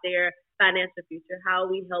about their financial future, how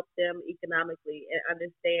we help them economically and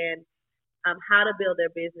understand how to build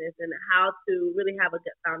their business and how to really have a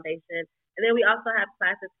good foundation. And then we also have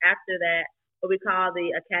classes after that, what we call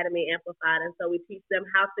the Academy Amplified. And so we teach them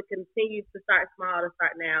how to continue to start small, to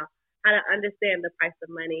start now, how to understand the price of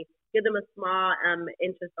money, give them a small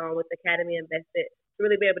interest on with Academy Invested to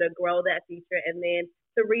really be able to grow that future and then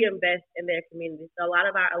to reinvest in their community. So a lot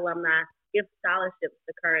of our alumni give scholarships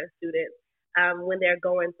to current students when they're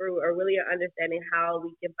going through or really understanding how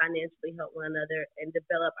we can financially help one another and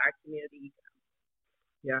develop our community.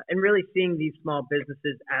 Yeah, and really seeing these small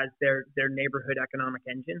businesses as their neighborhood economic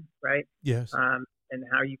engine, right? Yes. And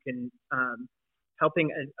how you can,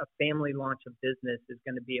 helping a family launch a business is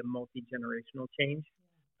going to be a multi-generational change,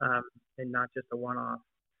 and not just a one-off.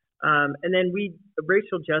 And then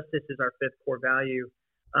racial justice is our 5th core value.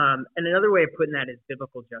 And another way of putting that is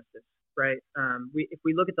biblical justice, right? If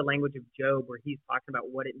we look at the language of Job, where he's talking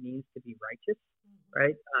about what it means to be righteous,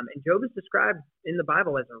 right? And Job is described in the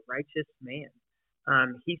Bible as a righteous man.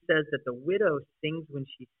 He says that the widow sings when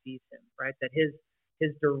she sees him, right? That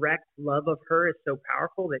his direct love of her is so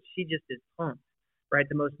powerful that she just is pumped, right?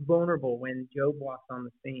 The most vulnerable when Job walks on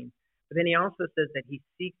the scene. But then he also says that he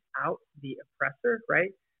seeks out the oppressor,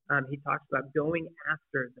 right? He talks about going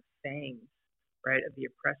after the fangs, right, of the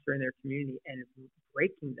oppressor in their community and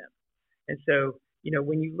breaking them. And so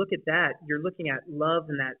when you look at that, you're looking at love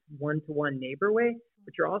in that one-to-one neighbor way,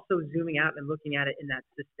 but you're also zooming out and looking at it in that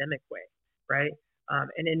systemic way, right?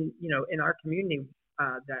 And in our community,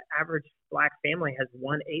 the average Black family has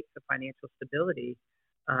 1/8 the financial stability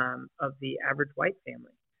of the average white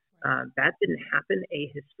family. That didn't happen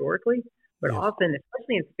ahistorically, but often,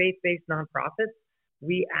 especially in faith-based nonprofits,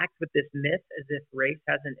 we act with this myth as if race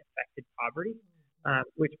hasn't affected poverty,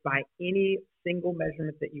 which by any single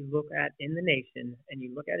measurement that you look at in the nation and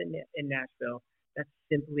you look at it in Nashville, that's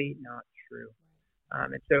simply not true.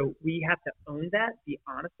 And so we have to own that, be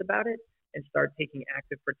honest about it, and start taking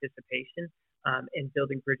active participation in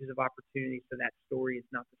building bridges of opportunity so that story is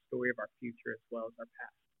not the story of our future as well as our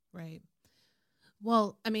past. Right.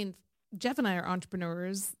 Well, I mean, Jeff and I are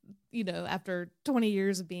entrepreneurs, after 20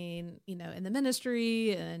 years of being, in the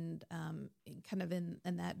ministry and kind of in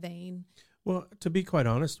that vein. Well, to be quite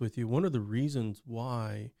honest with you, one of the reasons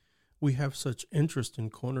why we have such interest in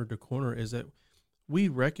Corner to Corner is that we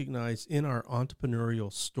recognize in our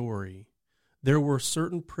entrepreneurial story, there were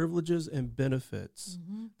certain privileges and benefits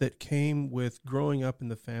that came with growing up in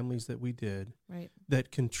the families that we did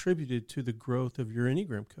that contributed to the growth of your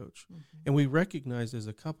Enneagram coach. And we recognize as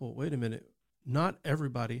a couple, wait a minute, not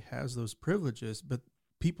everybody has those privileges, but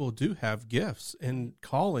people do have gifts and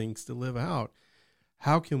callings to live out.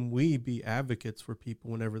 How can we be advocates for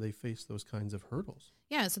people whenever they face those kinds of hurdles?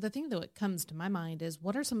 Yeah, so the thing that comes to my mind is,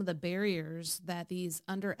 what are some of the barriers that these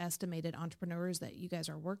underestimated entrepreneurs that you guys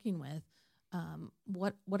are working with,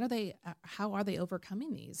 what are they, how are they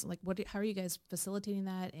overcoming these? Like, how are you guys facilitating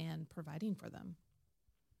that and providing for them?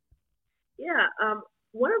 Yeah,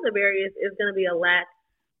 one of the barriers is going to be a lack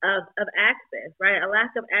of access, right? A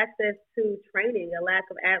lack of access to training, a lack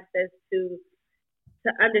of access to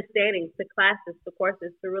understanding, to classes, to courses,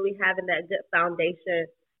 to really having that good foundation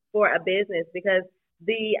for a business, because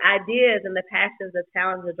the ideas and the passions, the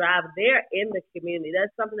talents, the drive, they're in the community. That's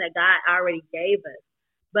something that God already gave us.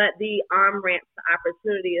 But the on-ramp to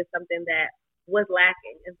opportunity is something that was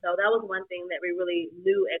lacking. And so that was one thing that we really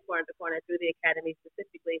knew at Corner to Corner through the Academy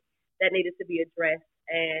specifically that needed to be addressed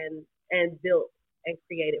and built and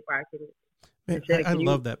created for our community. Man, I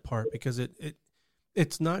love that part, because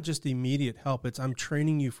it's not just immediate help. It's I'm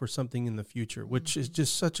training you for something in the future, which is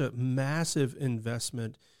just such a massive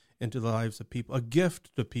investment into the lives of people, a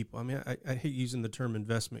gift to people. I mean, I hate using the term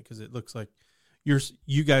investment because it looks like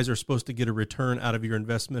you guys are supposed to get a return out of your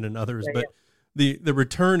investment in others, but the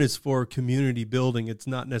return is for community building. It's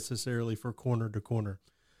not necessarily for Corner to Corner.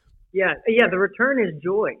 Yeah. The return is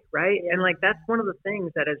joy, right? And that's one of the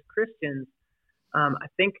things that as Christians, I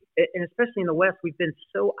think, and especially in the West, we've been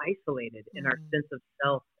so isolated in our sense of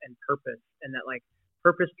self and purpose, and that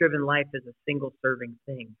purpose-driven life is a single-serving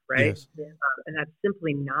thing, right? Yes. And that's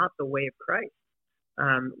simply not the way of Christ.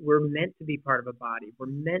 We're meant to be part of a body. We're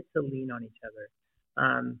meant to lean on each other.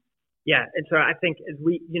 And so I think as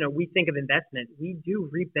we think of investment, we do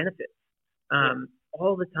reap benefits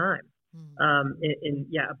all the time. In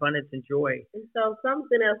abundance and joy. And so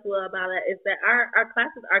something else about it is that our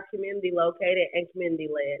classes are community located and community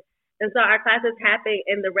led. And so our classes happen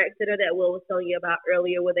in the rec center that Will was telling you about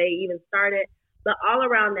earlier, where they even started. But all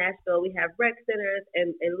around Nashville, we have rec centers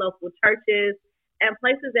and local churches and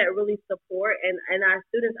places that really support, and our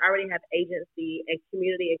students already have agency and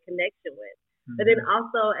community and connection with. But then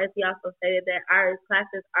also, as he also stated, that our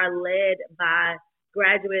classes are led by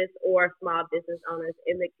graduates or small business owners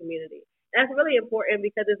in the community. That's really important,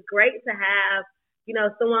 because it's great to have,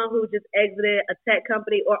 someone who just exited a tech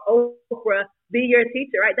company or Oprah be your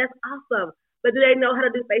teacher, right? That's awesome. But do they know how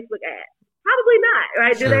to do Facebook ads? Probably not,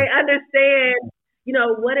 right? Sure. Do they understand,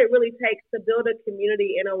 what it really takes to build a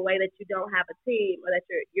community in a way that you don't have a team, or that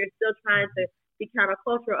you're still trying to be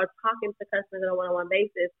countercultural or talking to customers on a one-on-one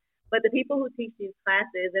basis? But the people who teach these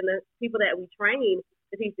classes and the people that we train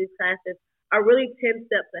to teach these classes are really 10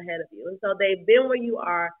 steps ahead of you. And so they've been where you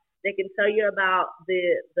are. They can tell you about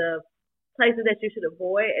the places that you should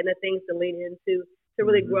avoid and the things to lean into to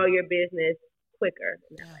really grow your business quicker.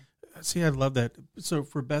 See, I love that. So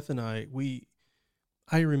for Beth and I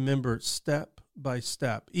remember step by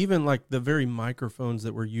step, even the very microphones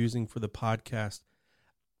that we're using for the podcast,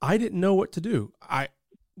 I didn't know what to do.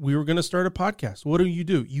 We were going to start a podcast. What do?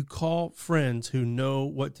 You call friends who know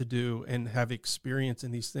what to do and have experience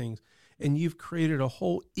in these things. And you've created a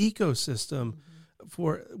whole ecosystem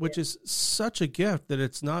which is such a gift, that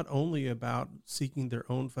it's not only about seeking their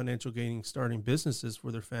own financial gain, starting businesses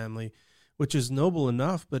for their family, which is noble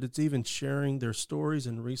enough, but it's even sharing their stories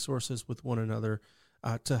and resources with one another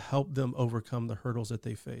to help them overcome the hurdles that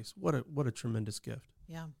they face. What a tremendous gift.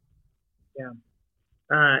 Yeah. Yeah.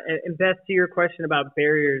 And Beth, to your question about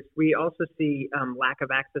barriers, we also see lack of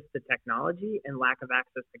access to technology and lack of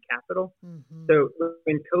access to capital. Mm-hmm. So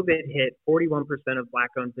when COVID hit, 41% of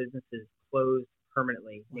Black-owned businesses closed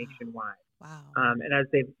permanently nationwide. Wow. And as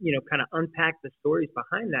they've kind of unpacked the stories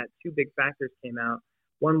behind that, two big factors came out.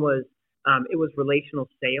 One was it was relational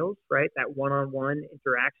sales, right? That one-on-one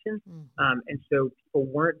interaction. Mm-hmm. And so people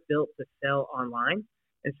weren't built to sell online.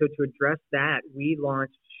 And so to address that, we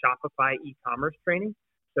launched Shopify e-commerce training.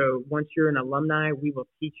 So once you're an alumni, we will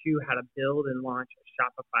teach you how to build and launch a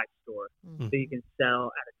Shopify store so you can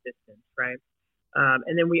sell at a distance, right?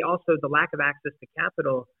 And then we also, the lack of access to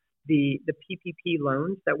capital, the PPP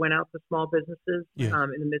loans that went out to small businesses in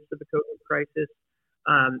the midst of the COVID crisis,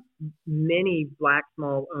 many Black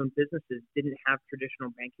small-owned businesses didn't have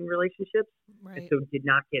traditional banking relationships, and so did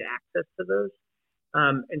not get access to those.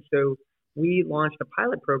 And so we launched a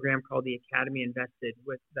pilot program called the Academy Invested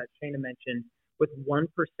that Shana mentioned, with 1%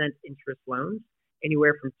 interest loans,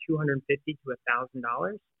 anywhere from $250 to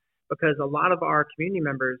 $1,000, because a lot of our community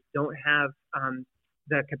members don't have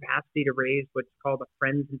the capacity to raise what's called a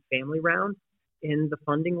friends and family round in the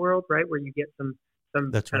funding world, right, where you get some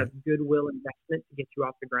kind of goodwill investment to get you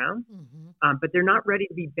off the ground. Mm-hmm. But they're not ready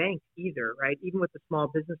to be banked either, right, even with the Small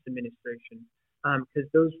Business Administration, because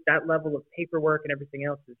that level of paperwork and everything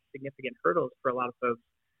else is significant hurdles for a lot of folks.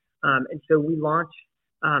 And so we launched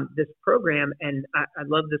this program, and I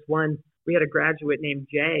love this one. We had a graduate named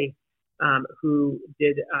Jay who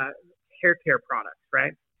did hair care products,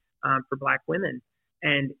 right, for Black women.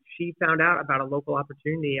 And she found out about a local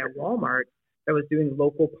opportunity at Walmart that was doing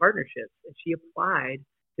local partnerships. And she applied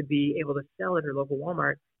to be able to sell at her local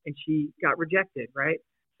Walmart, and she got rejected, right?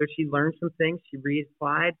 So she learned some things. She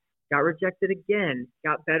reapplied, got rejected again,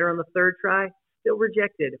 got better on the third try, still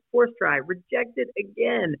rejected. Fourth try, rejected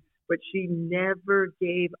again. But she never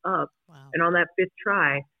gave up. Wow. And on that fifth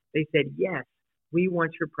try, they said, yes, we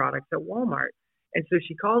want your products at Walmart. And so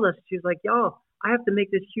she called us. She was like, y'all, I have to make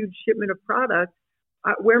this huge shipment of product.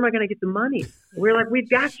 Where am I going to get the money? We're like, we've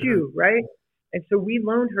got you, right? And so we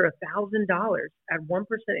loaned her $1,000 at 1%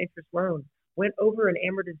 interest loan, went over an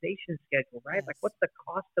amortization schedule, right? Yes. Like, what's the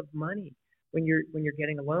cost of money when you're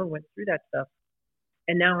getting a loan, went through that stuff.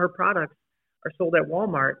 And now her products are sold at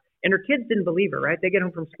Walmart. And her kids didn't believe her, right? They get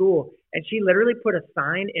home from school, and she literally put a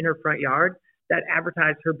sign in her front yard that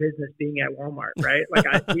advertised her business being at Walmart, right? Like,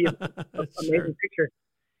 I see an amazing picture.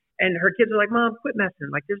 And her kids are like, Mom, quit messing.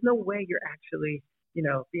 Like, there's no way you're actually,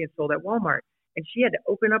 being sold at Walmart. And she had to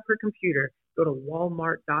open up her computer, go to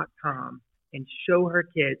walmart.com, and show her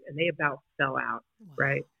kids, and they about sell out,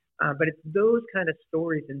 right? But it's those kind of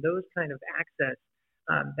stories and those kind of access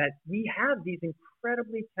that we have these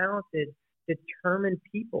incredibly talented, determined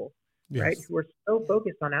people, right, who are so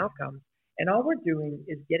focused on outcomes. And all we're doing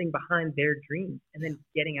is getting behind their dreams and then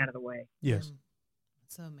getting out of the way. Yes.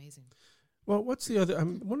 That's so amazing. Well, what's the other,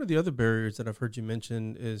 one of the other barriers that I've heard you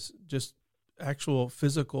mention is just actual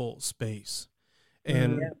physical space.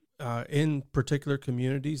 And in particular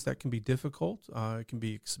communities, that can be difficult. It can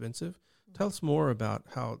be expensive. Tell us more about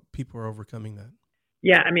how people are overcoming that.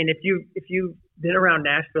 Yeah, I mean, if you've been around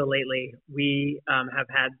Nashville lately, we have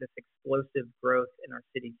had this explosive growth in our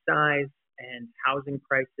city size and housing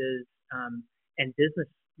prices and business,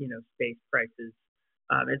 space prices.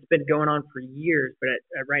 It's been going on for years, but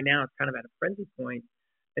right now it's kind of at a frenzy point.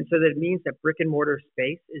 And so that means that brick and mortar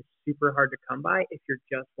space is super hard to come by if you're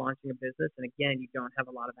just launching a business. And again, you don't have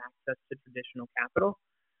a lot of access to traditional capital.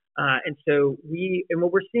 And so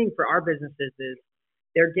what we're seeing for our businesses is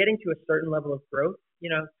they're getting to a certain level of growth,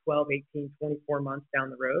 12, 18, 24 months down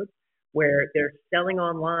the road, where they're selling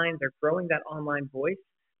online, they're growing that online voice.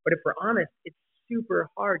 But if we're honest, it's super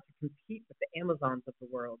hard to compete with the Amazons of the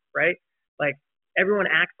world, right? Like, everyone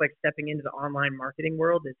acts like stepping into the online marketing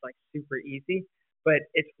world is like super easy, but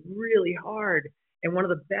it's really hard. And one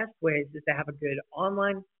of the best ways is to have a good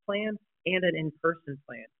online plan and an in-person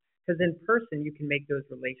plan. Because in person, you can make those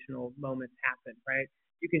relational moments happen, right?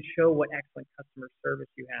 You can show what excellent customer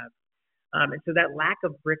service you have. And so that lack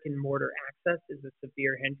of brick and mortar access is a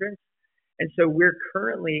severe hindrance. And so we're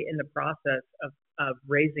currently in the process of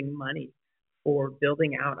raising money for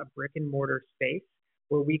building out a brick and mortar space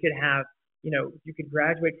where we could have, you could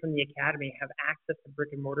graduate from the academy, have access to brick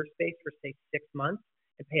and mortar space for, say, 6 months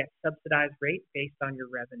and pay a subsidized rate based on your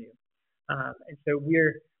revenue. And so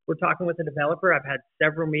we're talking with a developer. I've had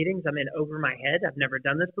several meetings. I'm in over my head. I've never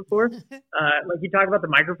done this before. Like, you talk about the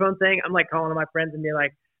microphone thing. I'm like calling my friends and be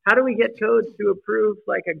like, how do we get codes to approve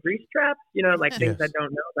like a grease trap? Things I don't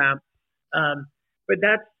know about. But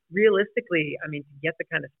that's realistically, I mean, to get the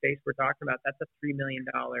kind of space we're talking about, that's a $3 million,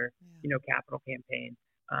 capital campaign.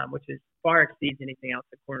 which is far exceeds anything else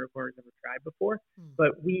that Corner to Corner's ever tried before.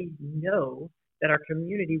 But we know that our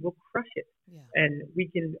community will crush it. Yeah. And we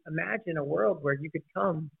can imagine a world where you could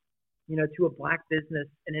come, to a Black business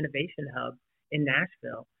and innovation hub in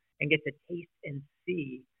Nashville and get to taste and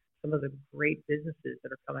see some of the great businesses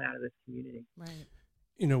that are coming out of this community. Right.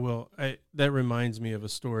 Will, that reminds me of a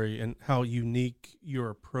story and how unique your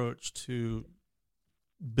approach to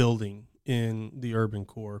building in the urban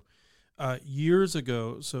core. Years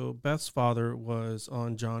ago, so Beth's father was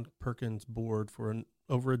on John Perkins' board for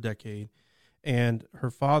over a decade, and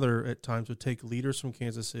her father at times would take leaders from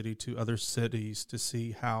Kansas City to other cities to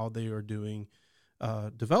see how they are doing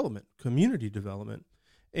development, community development.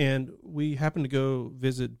 And we happened to go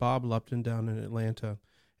visit Bob Lupton down in Atlanta,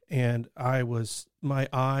 and my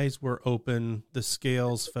eyes were open, the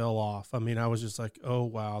scales fell off. I mean, I was just like, oh,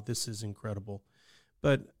 wow, this is incredible.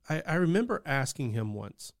 But I remember asking him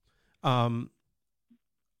once,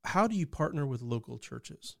 how do you partner with local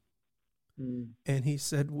churches? And he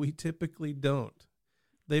said, we typically don't.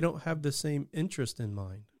 They don't have the same interest in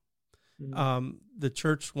mind. The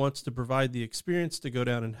church wants to provide the experience to go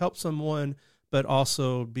down and help someone, but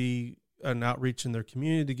also be an outreach in their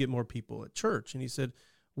community to get more people at church. And he said,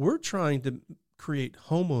 we're trying to create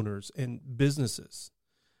homeowners and businesses.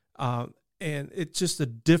 And it's just a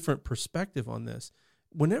different perspective on this.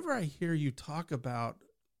 Whenever I hear you talk about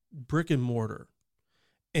brick and mortar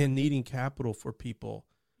and needing capital for people,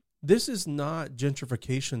 this is not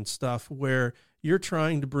gentrification stuff where you're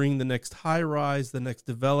trying to bring the next high rise, the next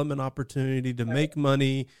development opportunity to make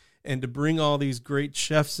money and to bring all these great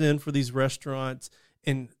chefs in for these restaurants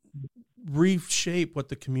and reshape what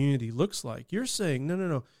the community looks like. You're saying,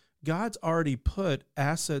 no. God's already put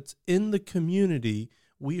assets in the community.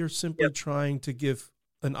 We are simply trying to give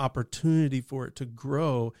an opportunity for it to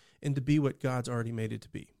grow and to be what God's already made it to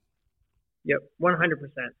be. Yep, 100%.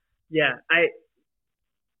 Yeah, I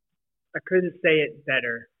couldn't say it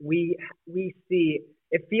better. We see,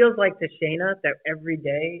 it feels like to Shayna that every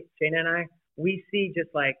day, Shayna and I, we see just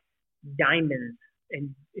like diamonds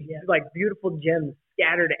and like beautiful gems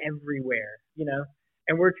scattered everywhere,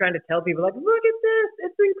 and we're trying to tell people like, look at this,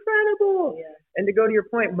 it's incredible. Yeah. And to go to your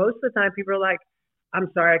point, most of the time people are like, I'm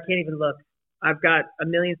sorry, I can't even look. I've got a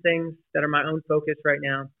million things that are my own focus right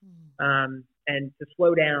now. And to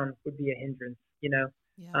slow down would be a hindrance,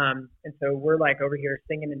 Yeah. And so we're like over here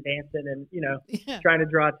singing and dancing and, trying to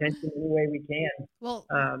draw attention any way we can. Well,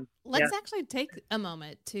 let's actually take a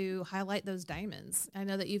moment to highlight those diamonds. I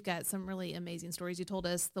know that you've got some really amazing stories. You told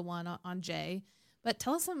us the one on Jay, but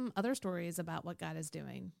tell us some other stories about what God is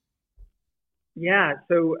doing. Yeah.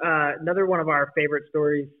 So another one of our favorite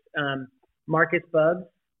stories, Marcus Bubbs.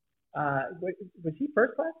 Was he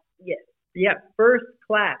first class? Yes. Yeah, first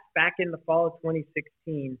class back in the fall of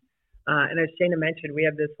 2016. And as Shayna mentioned, we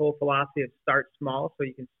have this whole philosophy of start small so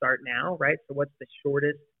you can start now, right? So what's the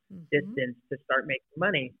shortest distance to start making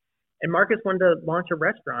money? And Marcus wanted to launch a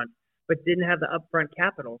restaurant, but didn't have the upfront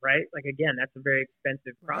capital, right? Like, again, that's a very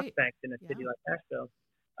expensive prospect in a city like Nashville.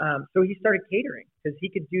 So he started catering because he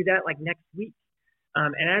could do that like next week.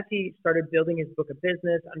 And as he started building his book of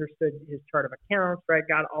business, understood his chart of accounts, right,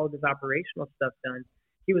 got all of his operational stuff done,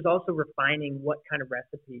 he was also refining what kind of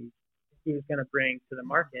recipes he was going to bring to the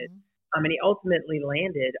market. And he ultimately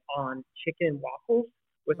landed on chicken waffles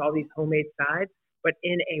with all these homemade sides, but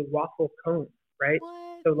in a waffle cone, right?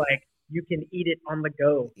 What? So like you can eat it on the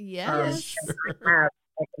go. Yes. Have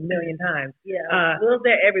like a million times. Yeah. Will's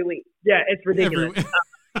there every week. Yeah, it's ridiculous.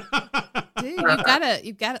 Dude,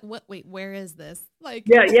 you've got to. Wait, where is this? Like.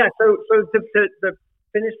 Yeah. So to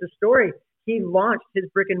finish the story, he launched his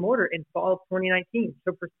brick and mortar in fall of 2019.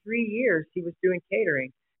 So for 3 years, he was doing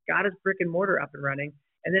catering, got his brick and mortar up and running.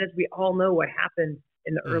 And then as we all know what happened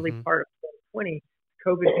in the early part of 2020,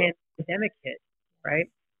 COVID pandemic hit, right?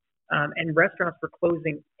 And restaurants were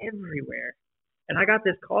closing everywhere. And I got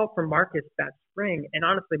this call from Marcus that spring. And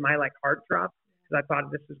honestly, my heart dropped because I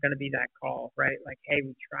thought this was going to be that call, right? Like, hey,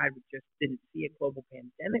 we tried, we just didn't see a global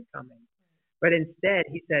pandemic coming. But instead,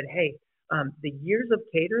 he said, hey, the years of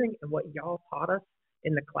catering and what y'all taught us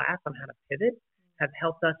in the class on how to pivot have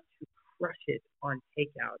helped us to crush it on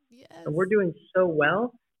takeout. Yes. And we're doing so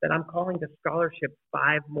well that I'm calling to scholarship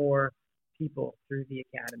 5 more people through the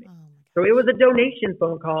academy. So it was a donation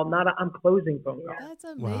phone call, not a I'm closing phone call. That's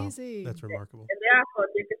amazing. Wow, that's remarkable. And they're also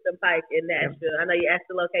Dickinson Pike in Nashville. I know you asked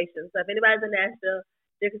the location. So if anybody's in Nashville,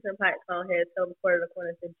 Dickerson Pike, call ahead, tell them Corner to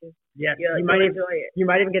Corner sent you. Yeah, you might enjoy it. You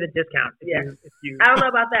might even get a discount. If you. I don't know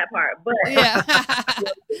about that part, but yeah.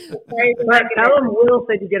 But tell them Will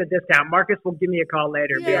said you get a discount. Marcus will give me a call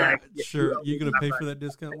later. Yeah. Be like, sure, you gonna pay for that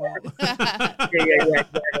discount, Will? Yeah.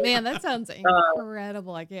 Man, that sounds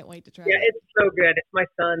incredible. I can't wait to try it. Yeah, it's so good. It's my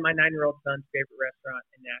 9-year-old son's favorite restaurant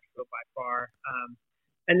in Nashville by far.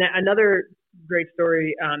 And another great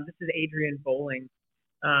story. This is Adrienne Bowling,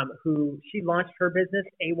 who she launched her business,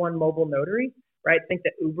 A1 Mobile Notary. Right, think the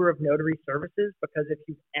Uber of notary services, because if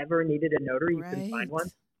you ever needed a notary, you couldn't find one.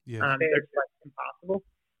 Yeah. They're just impossible.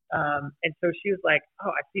 And so she was like, "Oh,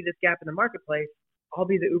 I see this gap in the marketplace. I'll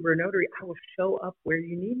be the Uber notary. I will show up where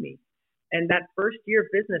you need me." And that first year of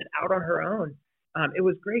business out on her own, it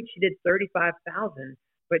was great. She did $35,000,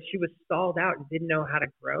 but she was stalled out and didn't know how to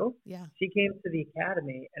grow. Yeah. She came to the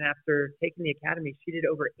academy, and after taking the academy, she did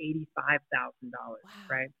over $85,000. Wow.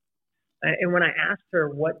 Right. And when I asked her,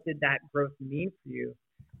 what did that growth mean for you?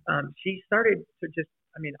 She started to just,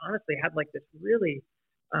 honestly had like this really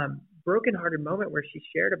brokenhearted moment where she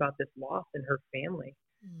shared about this loss in her family,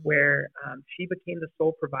 where she became the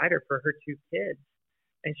sole provider for her 2 kids.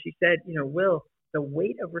 And she said, Will, the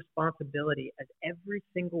weight of responsibility as every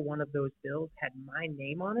single one of those bills had my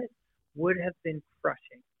name on it would have been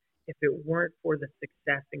crushing if it weren't for the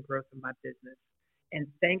success and growth of my business. And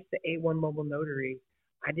thanks to A1 Mobile Notary,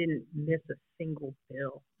 I didn't miss a single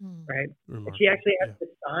bill, right? And she actually has this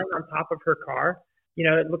sign on top of her car.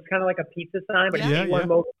 It looks kind of like a pizza sign, but it's A1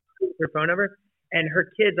 Mobile with her phone number. And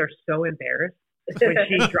her kids are so embarrassed when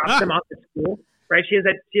she drops them off at school, right? She has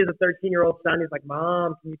a 13-year-old son who's like,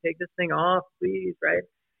 "Mom, can you take this thing off, please?" Right?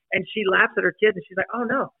 And she laughs at her kids, and she's like, "Oh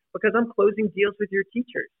no, because I'm closing deals with your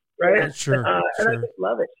teachers." Right? Sure. And I just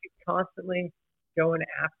love it. She's constantly going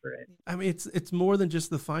after it. It's more than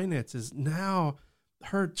just the finances. Now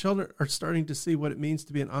her children are starting to see what it means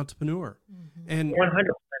to be an entrepreneur. And 100%.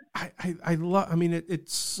 I love,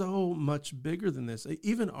 it's so much bigger than this.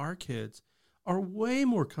 Even our kids are way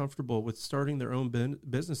more comfortable with starting their own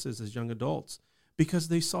businesses as young adults because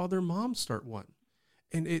they saw their mom start one.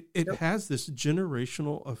 And it has this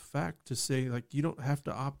generational effect to say, like, you don't have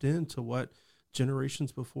to opt in to what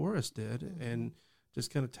generations before us did and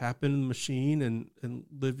just kind of tap into the machine and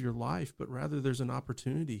live your life. But rather there's an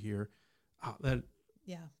opportunity here that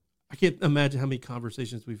I can't imagine how many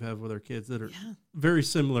conversations we've had with our kids that are very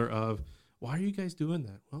similar of, why are you guys doing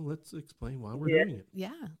that? Well, let's explain why we're doing it. Yeah.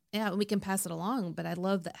 And we can pass it along. But I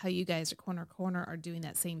love that how you guys at Corner are doing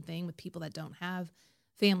that same thing with people that don't have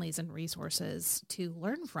families and resources to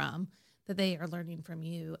learn from, that they are learning from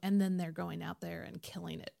you. And then they're going out there and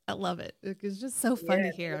killing it. I love it. It's just so fun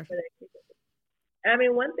to hear.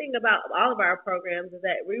 One thing about all of our programs is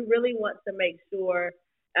that we really want to make sure,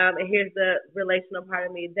 and here's the relational part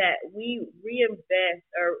of me, that we reinvest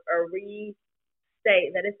or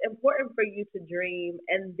restate that it's important for you to dream,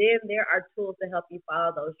 and then there are tools to help you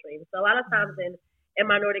follow those dreams. So a lot of times in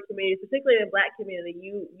minority communities, particularly in Black community,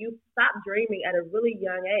 you stop dreaming at a really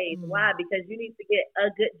young age. Why? Because you need to get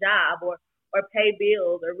a good job or pay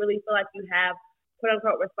bills or really feel like you have quote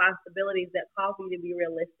unquote responsibilities that call for you to be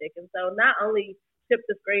realistic. And so not only tip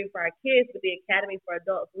the screen for our kids, but the Academy for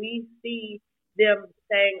Adults, we see them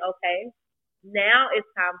saying, okay, now it's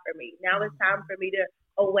time for me. Now it's time for me to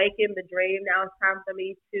awaken the dream. Now it's time for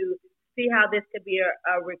me to see how this could be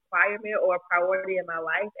a requirement or a priority in my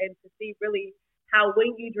life, and to see really how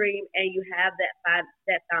when you dream and you have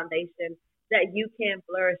that foundation, that you can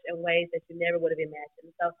flourish in ways that you never would have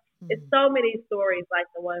imagined. So it's so many stories like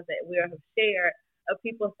the ones that we have shared of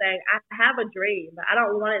people saying, I have a dream, but I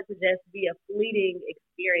don't want it to just be a fleeting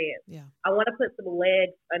experience. Yeah. I want to put some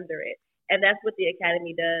legs under it. And that's what the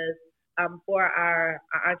Academy does for our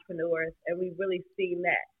entrepreneurs. And we've really seen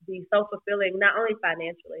that be so fulfilling, not only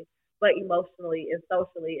financially, but emotionally and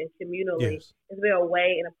socially and communally. Yes. It's been a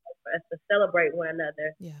way and a place for us to celebrate one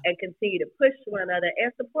another and continue to push one another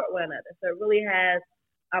and support one another. So it really has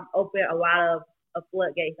opened a lot of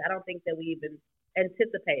floodgates. I don't think that we even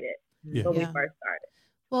anticipated when we first started.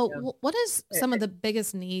 Well, what is some of the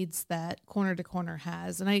biggest needs that Corner to Corner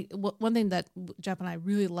has? And one thing that Jeff and I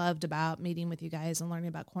really loved about meeting with you guys and learning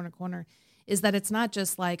about Corner is that it's not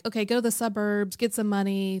just like, okay, go to the suburbs, get some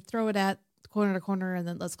money, throw it at Corner to Corner, and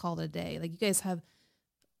then let's call it a day. Like, you guys have,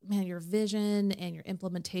 your vision and your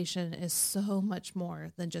implementation is so much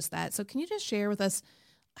more than just that. So can you just share with us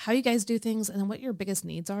how you guys do things and then what your biggest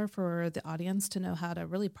needs are for the audience to know how to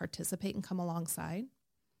really participate and come alongside?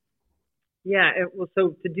 Yeah, well,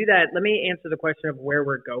 so to do that, let me answer the question of where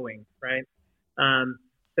we're going, right?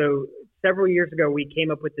 So several years ago, we came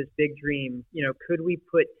up with this big dream. Could we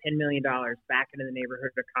put $10 million back into the neighborhood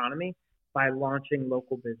economy by launching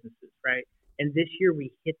local businesses, right? And this year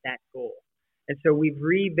we hit that goal. And so we've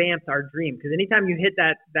revamped our dream, because anytime you hit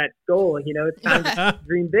that goal, it's time to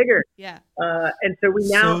dream bigger. Yeah. And so we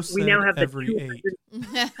now have the 200.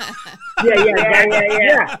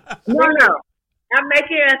 Yeah. No. I'm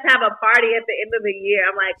making us have a party at the end of the year.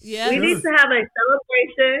 I'm like, we need to have a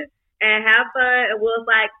celebration and have fun. And Will's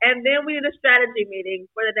like, and then we need a strategy meeting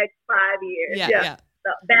for the next 5 years. Yeah.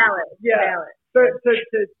 So balance. Yeah. Balance.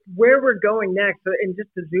 So where we're going next, and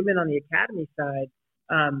just to zoom in on the academy side,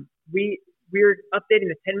 we're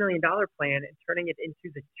updating the $10 million plan and turning it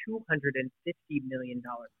into the $250 million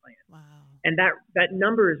plan. Wow. And that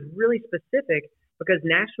number is really specific because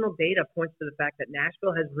national data points to the fact that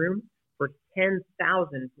Nashville has room for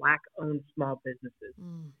 10,000 Black-owned small businesses.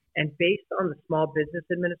 And based on the Small Business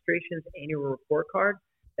Administration's annual report card,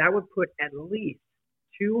 that would put at least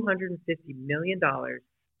 $250 million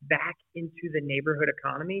back into the neighborhood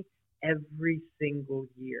economy every single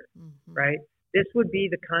year, right? This would be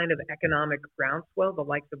the kind of economic groundswell, the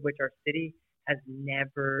likes of which our city has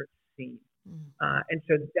never seen. And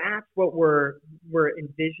so that's what we're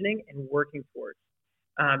envisioning and working towards.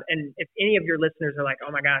 And if any of your listeners are like,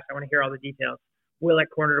 oh my gosh, I want to hear all the details,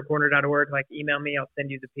 will@cornertocorner.org, email me, I'll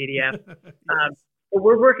send you the PDF. But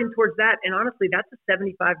we're working towards that. And honestly, that's a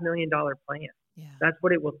 $75 million plan. Yeah. That's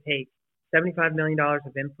what it will take. $75 million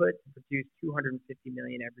of input to produce $250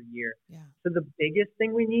 million every year. Yeah. So the biggest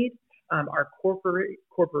thing we need are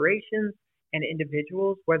corporations and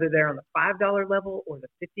individuals, whether they're on the $5 level or the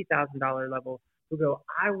 $50,000 level, who go,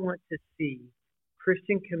 I want to see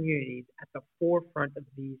Christian communities at the forefront of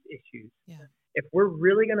these issues. Yeah. If we're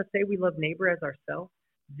really going to say we love neighbor as ourselves,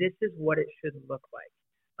 this is what it should look like,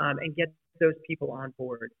 and get those people on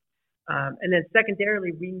board. And then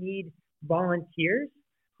secondarily, we need volunteers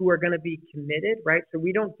who are going to be committed, right? So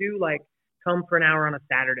we don't do come for an hour on a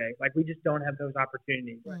Saturday. We just don't have those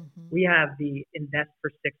opportunities. We have the invest for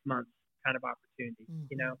 6 months kind of opportunity,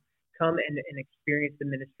 come and experience the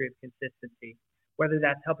ministry of consistency, whether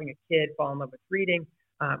that's helping a kid fall in love with reading,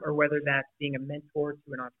 or whether that's being a mentor to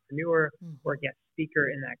an entrepreneur or a guest speaker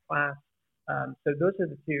in that class. So those are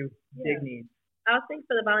the two big needs. I'll think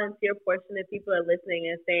for the volunteer portion, if people are listening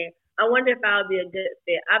and saying, I wonder if I would be a good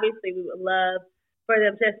fit. Obviously, we would love for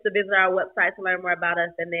them just to visit our website to learn more about us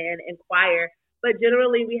and then inquire. But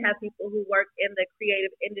generally, we have people who work in the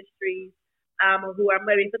creative industries, who are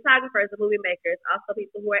maybe photographers and movie makers, also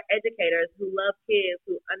people who are educators, who love kids,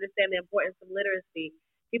 who understand the importance of literacy,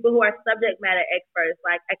 people who are subject matter experts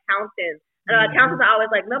like accountants. Accountants are always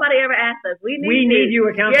like, nobody ever asked us. We need you,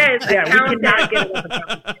 accountants. Yes, accountants. We cannot get enough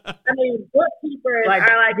accountants. I mean, bookkeepers are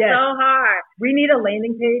so hard. We need a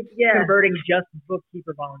landing page converting just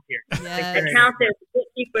bookkeeper volunteers. Yes. Accountants,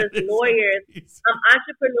 bookkeepers, lawyers,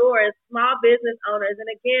 entrepreneurs, small business owners. And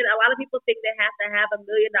again, a lot of people think they have to have $1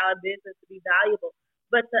 million business to be valuable.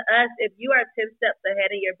 But to us, if you are 10 steps ahead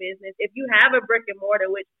in your business, if you have a brick and mortar,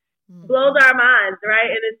 which blows our minds, right?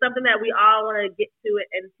 And it's something that we all want to get to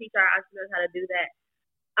and teach our entrepreneurs how to do that.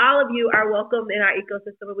 All of you are welcome in our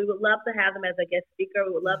ecosystem, and we would love to have them as a guest speaker.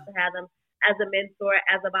 We would love to have them as a mentor,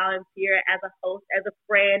 as a volunteer, as a host, as a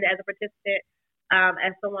friend, as a participant,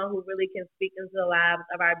 as someone who really can speak into the lives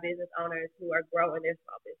of our business owners who are growing their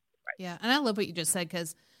small business. Right? Yeah, and I love what you just said,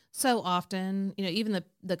 because so often, even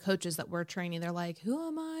the coaches that we're training, they're like, who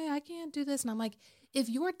am I? I can't do this. And I'm like, if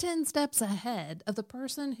you're 10 steps ahead of the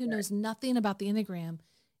person who knows nothing about the Enneagram,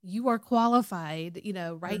 you are qualified,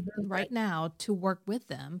 right now to work with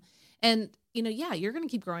them. And, you're going to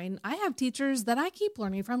keep growing. I have teachers that I keep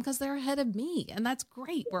learning from because they're ahead of me. And that's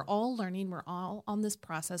great. We're all learning. We're all on this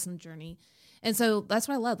process and journey. And so that's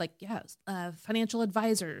what I love. Financial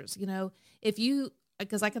advisors,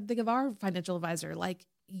 because I can think of our financial advisor,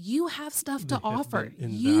 you have stuff to offer.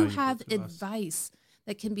 You have advice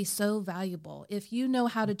that can be so valuable. If you know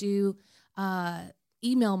how to do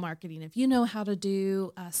email marketing, if you know how to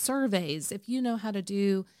do surveys, if you know how to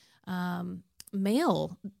do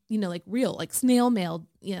mail, snail mail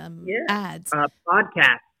ads.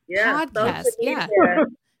 Podcasts,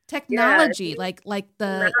 technology, like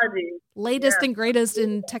the latest and greatest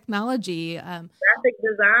in technology. Graphic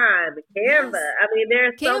design, Canva. I mean,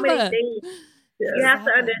 there's so many things. You have to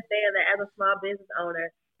understand that as a small business owner,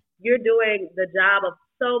 you're doing the job of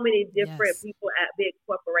so many different people at big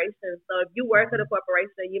corporations. So if you work at a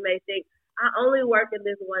corporation, you may think, I only work in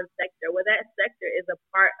this one sector. Well, that sector is a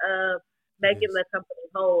part of making the company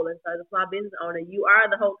whole. And so as a small business owner, you are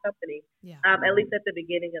the whole company, at least at the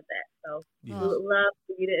beginning of that. So we would love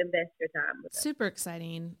for you to invest your time with us. Super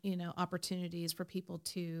exciting, opportunities for people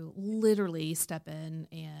to literally step in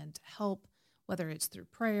and help, whether it's through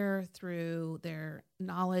prayer, through their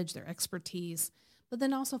knowledge, their expertise, but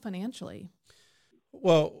then also financially.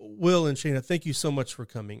 Well, Will and Shana, thank you so much for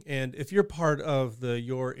coming. And if you're part of the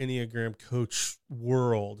Your Enneagram Coach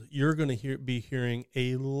world, you're going to be hearing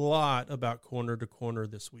a lot about Corner to Corner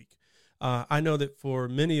this week. I know that for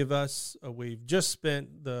many of us, we've just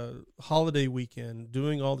spent the holiday weekend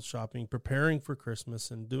doing all the shopping, preparing for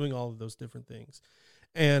Christmas, and doing all of those different things.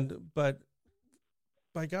 But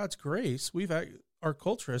by God's grace, our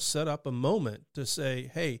culture has set up a moment to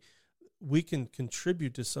say, hey, we can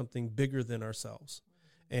contribute to something bigger than ourselves.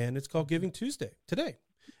 And it's called Giving Tuesday today.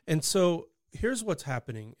 And so here's what's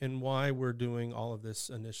happening and why we're doing all of this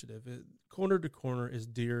initiative. Corner to Corner is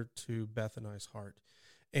dear to Beth and I's heart.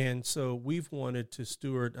 And so we've wanted to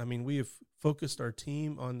steward, we have focused our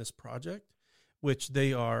team on this project, which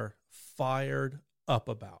they are fired up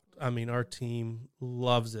about. Our team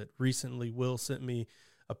loves it. Recently, Will sent me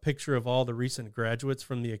a picture of all the recent graduates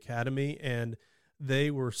from the academy, and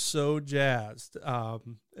they were so jazzed.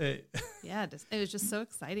 It was just so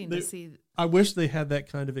exciting to see. I wish they had that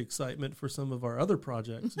kind of excitement for some of our other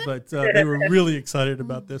projects, but they were really excited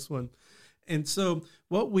about this one. And so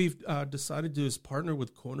what we've decided to do is partner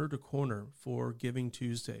with Corner to Corner for Giving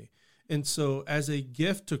Tuesday. And so as a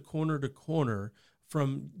gift to Corner to Corner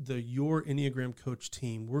from the Your Enneagram Coach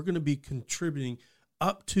team, we're going to be contributing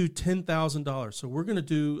up to $10,000. So we're going to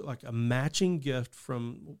do like a matching gift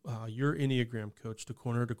from Your Enneagram Coach to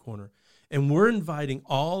Corner. And we're inviting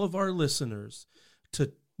all of our listeners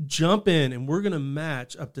to jump in, and we're going to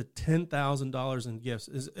match up to $10,000 in gifts.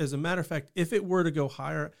 As a matter of fact, if it were to go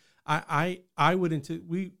higher, I would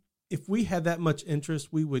if we had that much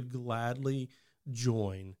interest, we would gladly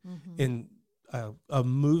join in a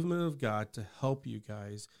movement of God to help you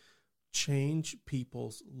guys change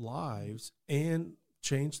people's lives and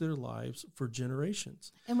change their lives for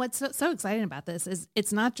generations. And what's so exciting about this is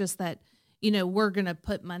it's not just that, we're going to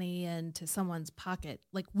put money into someone's pocket.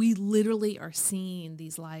 Like, we literally are seeing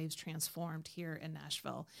these lives transformed here in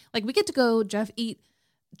Nashville. Like, we get to go, Jeff, eat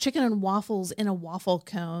chicken and waffles in a waffle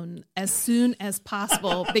cone as soon as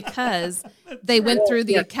possible because they went through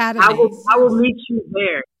the academy. I will meet you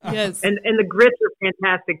there. Yes. And the grits are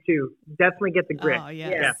fantastic too. Definitely get the grits. Oh,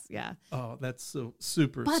 yes. Yeah. Oh, that's so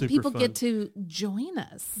super But people get to join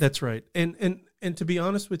us. That's right. And to be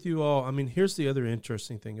honest with you all, here's the other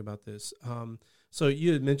interesting thing about this. So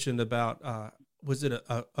you had mentioned about, was it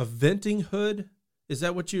a venting hood? Is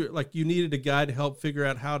that what you needed a guy to help figure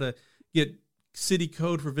out how to get city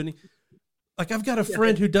code for vending? Like, I've got a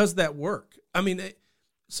friend who does that work.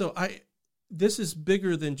 This is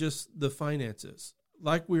bigger than just the finances.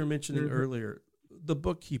 Like we were mentioning earlier, the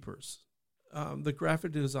bookkeepers, the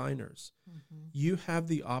graphic designers, you have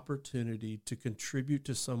the opportunity to contribute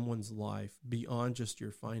to someone's life beyond just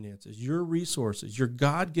your finances. Your resources, your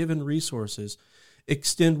God-given resources,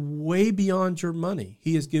 extend way beyond your money.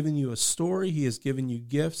 He has given you a story. He has given you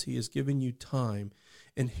gifts. He has given you time.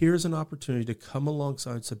 And here's an opportunity to come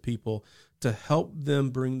alongside some people to help them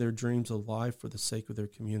bring their dreams alive for the sake of their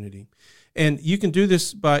community. And you can do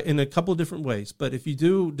this in a couple of different ways. But if you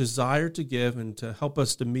do desire to give and to help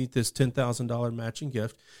us to meet this $10,000 matching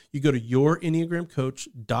gift, you go to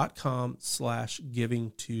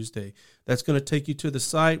yourenneagramcoach.com/Giving Tuesday. That's going to take you to the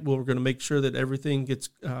site. We're going to make sure that everything gets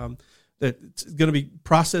that it's going to be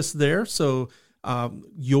processed there. So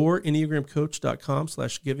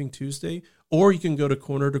yourenneagramcoach.com/Giving Tuesday. Or you can go to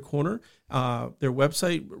Corner to Corner, their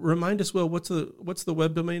website. Remind us, Will, what's the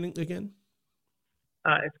web domain again?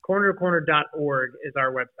 It's cornertocorner.org is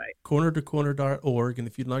our website. Cornertocorner.org. And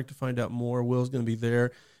if you'd like to find out more, Will's going to be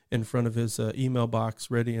there in front of his email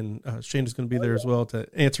box ready, and Shana's going to be there as well to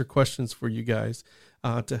answer questions for you guys,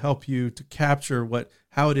 to help you to capture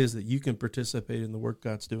how it is that you can participate in the work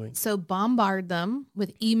God's doing. So bombard them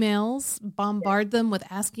with emails, bombard them with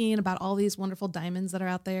asking about all these wonderful diamonds that are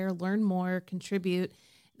out there, learn more, contribute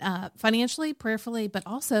financially, prayerfully, but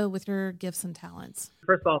also with your gifts and talents.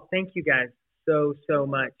 First of all, thank you guys so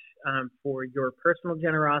much for your personal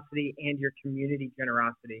generosity and your community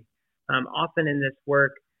generosity. Often in this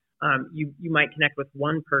work, you might connect with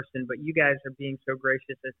one person, but you guys are being so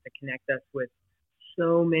gracious as to connect us with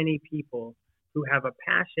so many people who have a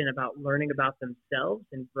passion about learning about themselves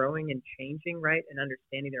and growing and changing, right, and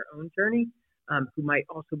understanding their own journey, who might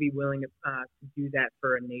also be willing to do that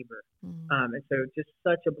for a neighbor. And so just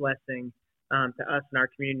such a blessing to us and our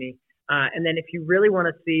community. And then if you really want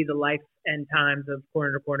to see the life and times of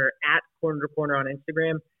Corner to Corner, at Corner to Corner on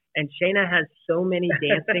Instagram. And Shana has so many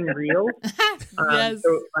dancing reels. Yes.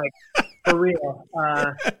 So For real.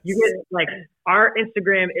 You get like our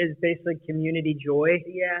Instagram is basically community joy.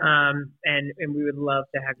 Yeah. And we would love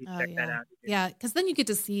to have you check that out. Yeah, because then you get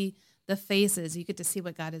to see the faces. You get to see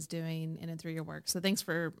what God is doing in and through your work. So thanks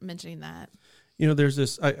for mentioning that. There's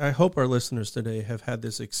this, I hope our listeners today have had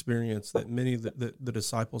this experience that many of the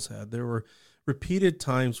disciples had. There were repeated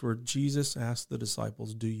times where Jesus asked the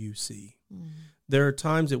disciples, do you see? Mm. There are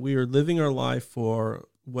times that we are living our life for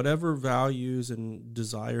whatever values and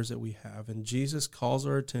desires that we have, and Jesus calls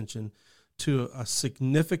our attention to a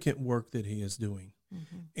significant work that he is doing.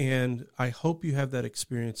 Mm-hmm. And I hope you have that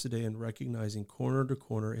experience today in recognizing Corner to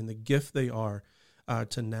Corner and the gift they are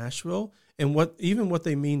to Nashville, and what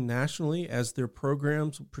they mean nationally as their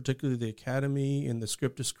programs, particularly the Academy and the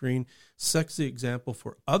Script to Screen, sets the example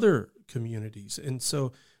for other communities. And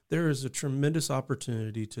so there is a tremendous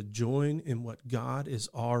opportunity to join in what God is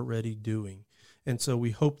already doing. And so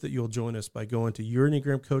we hope that you'll join us by going to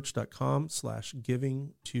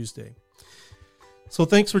yourenneagramcoach.com/Giving Tuesday. So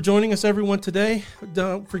thanks for joining us, everyone, today.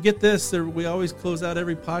 Don't forget this. We always close out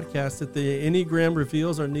every podcast that the Enneagram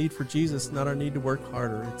reveals our need for Jesus, not our need to work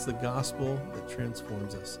harder. It's the gospel that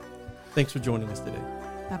transforms us. Thanks for joining us today.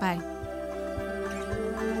 Bye-bye.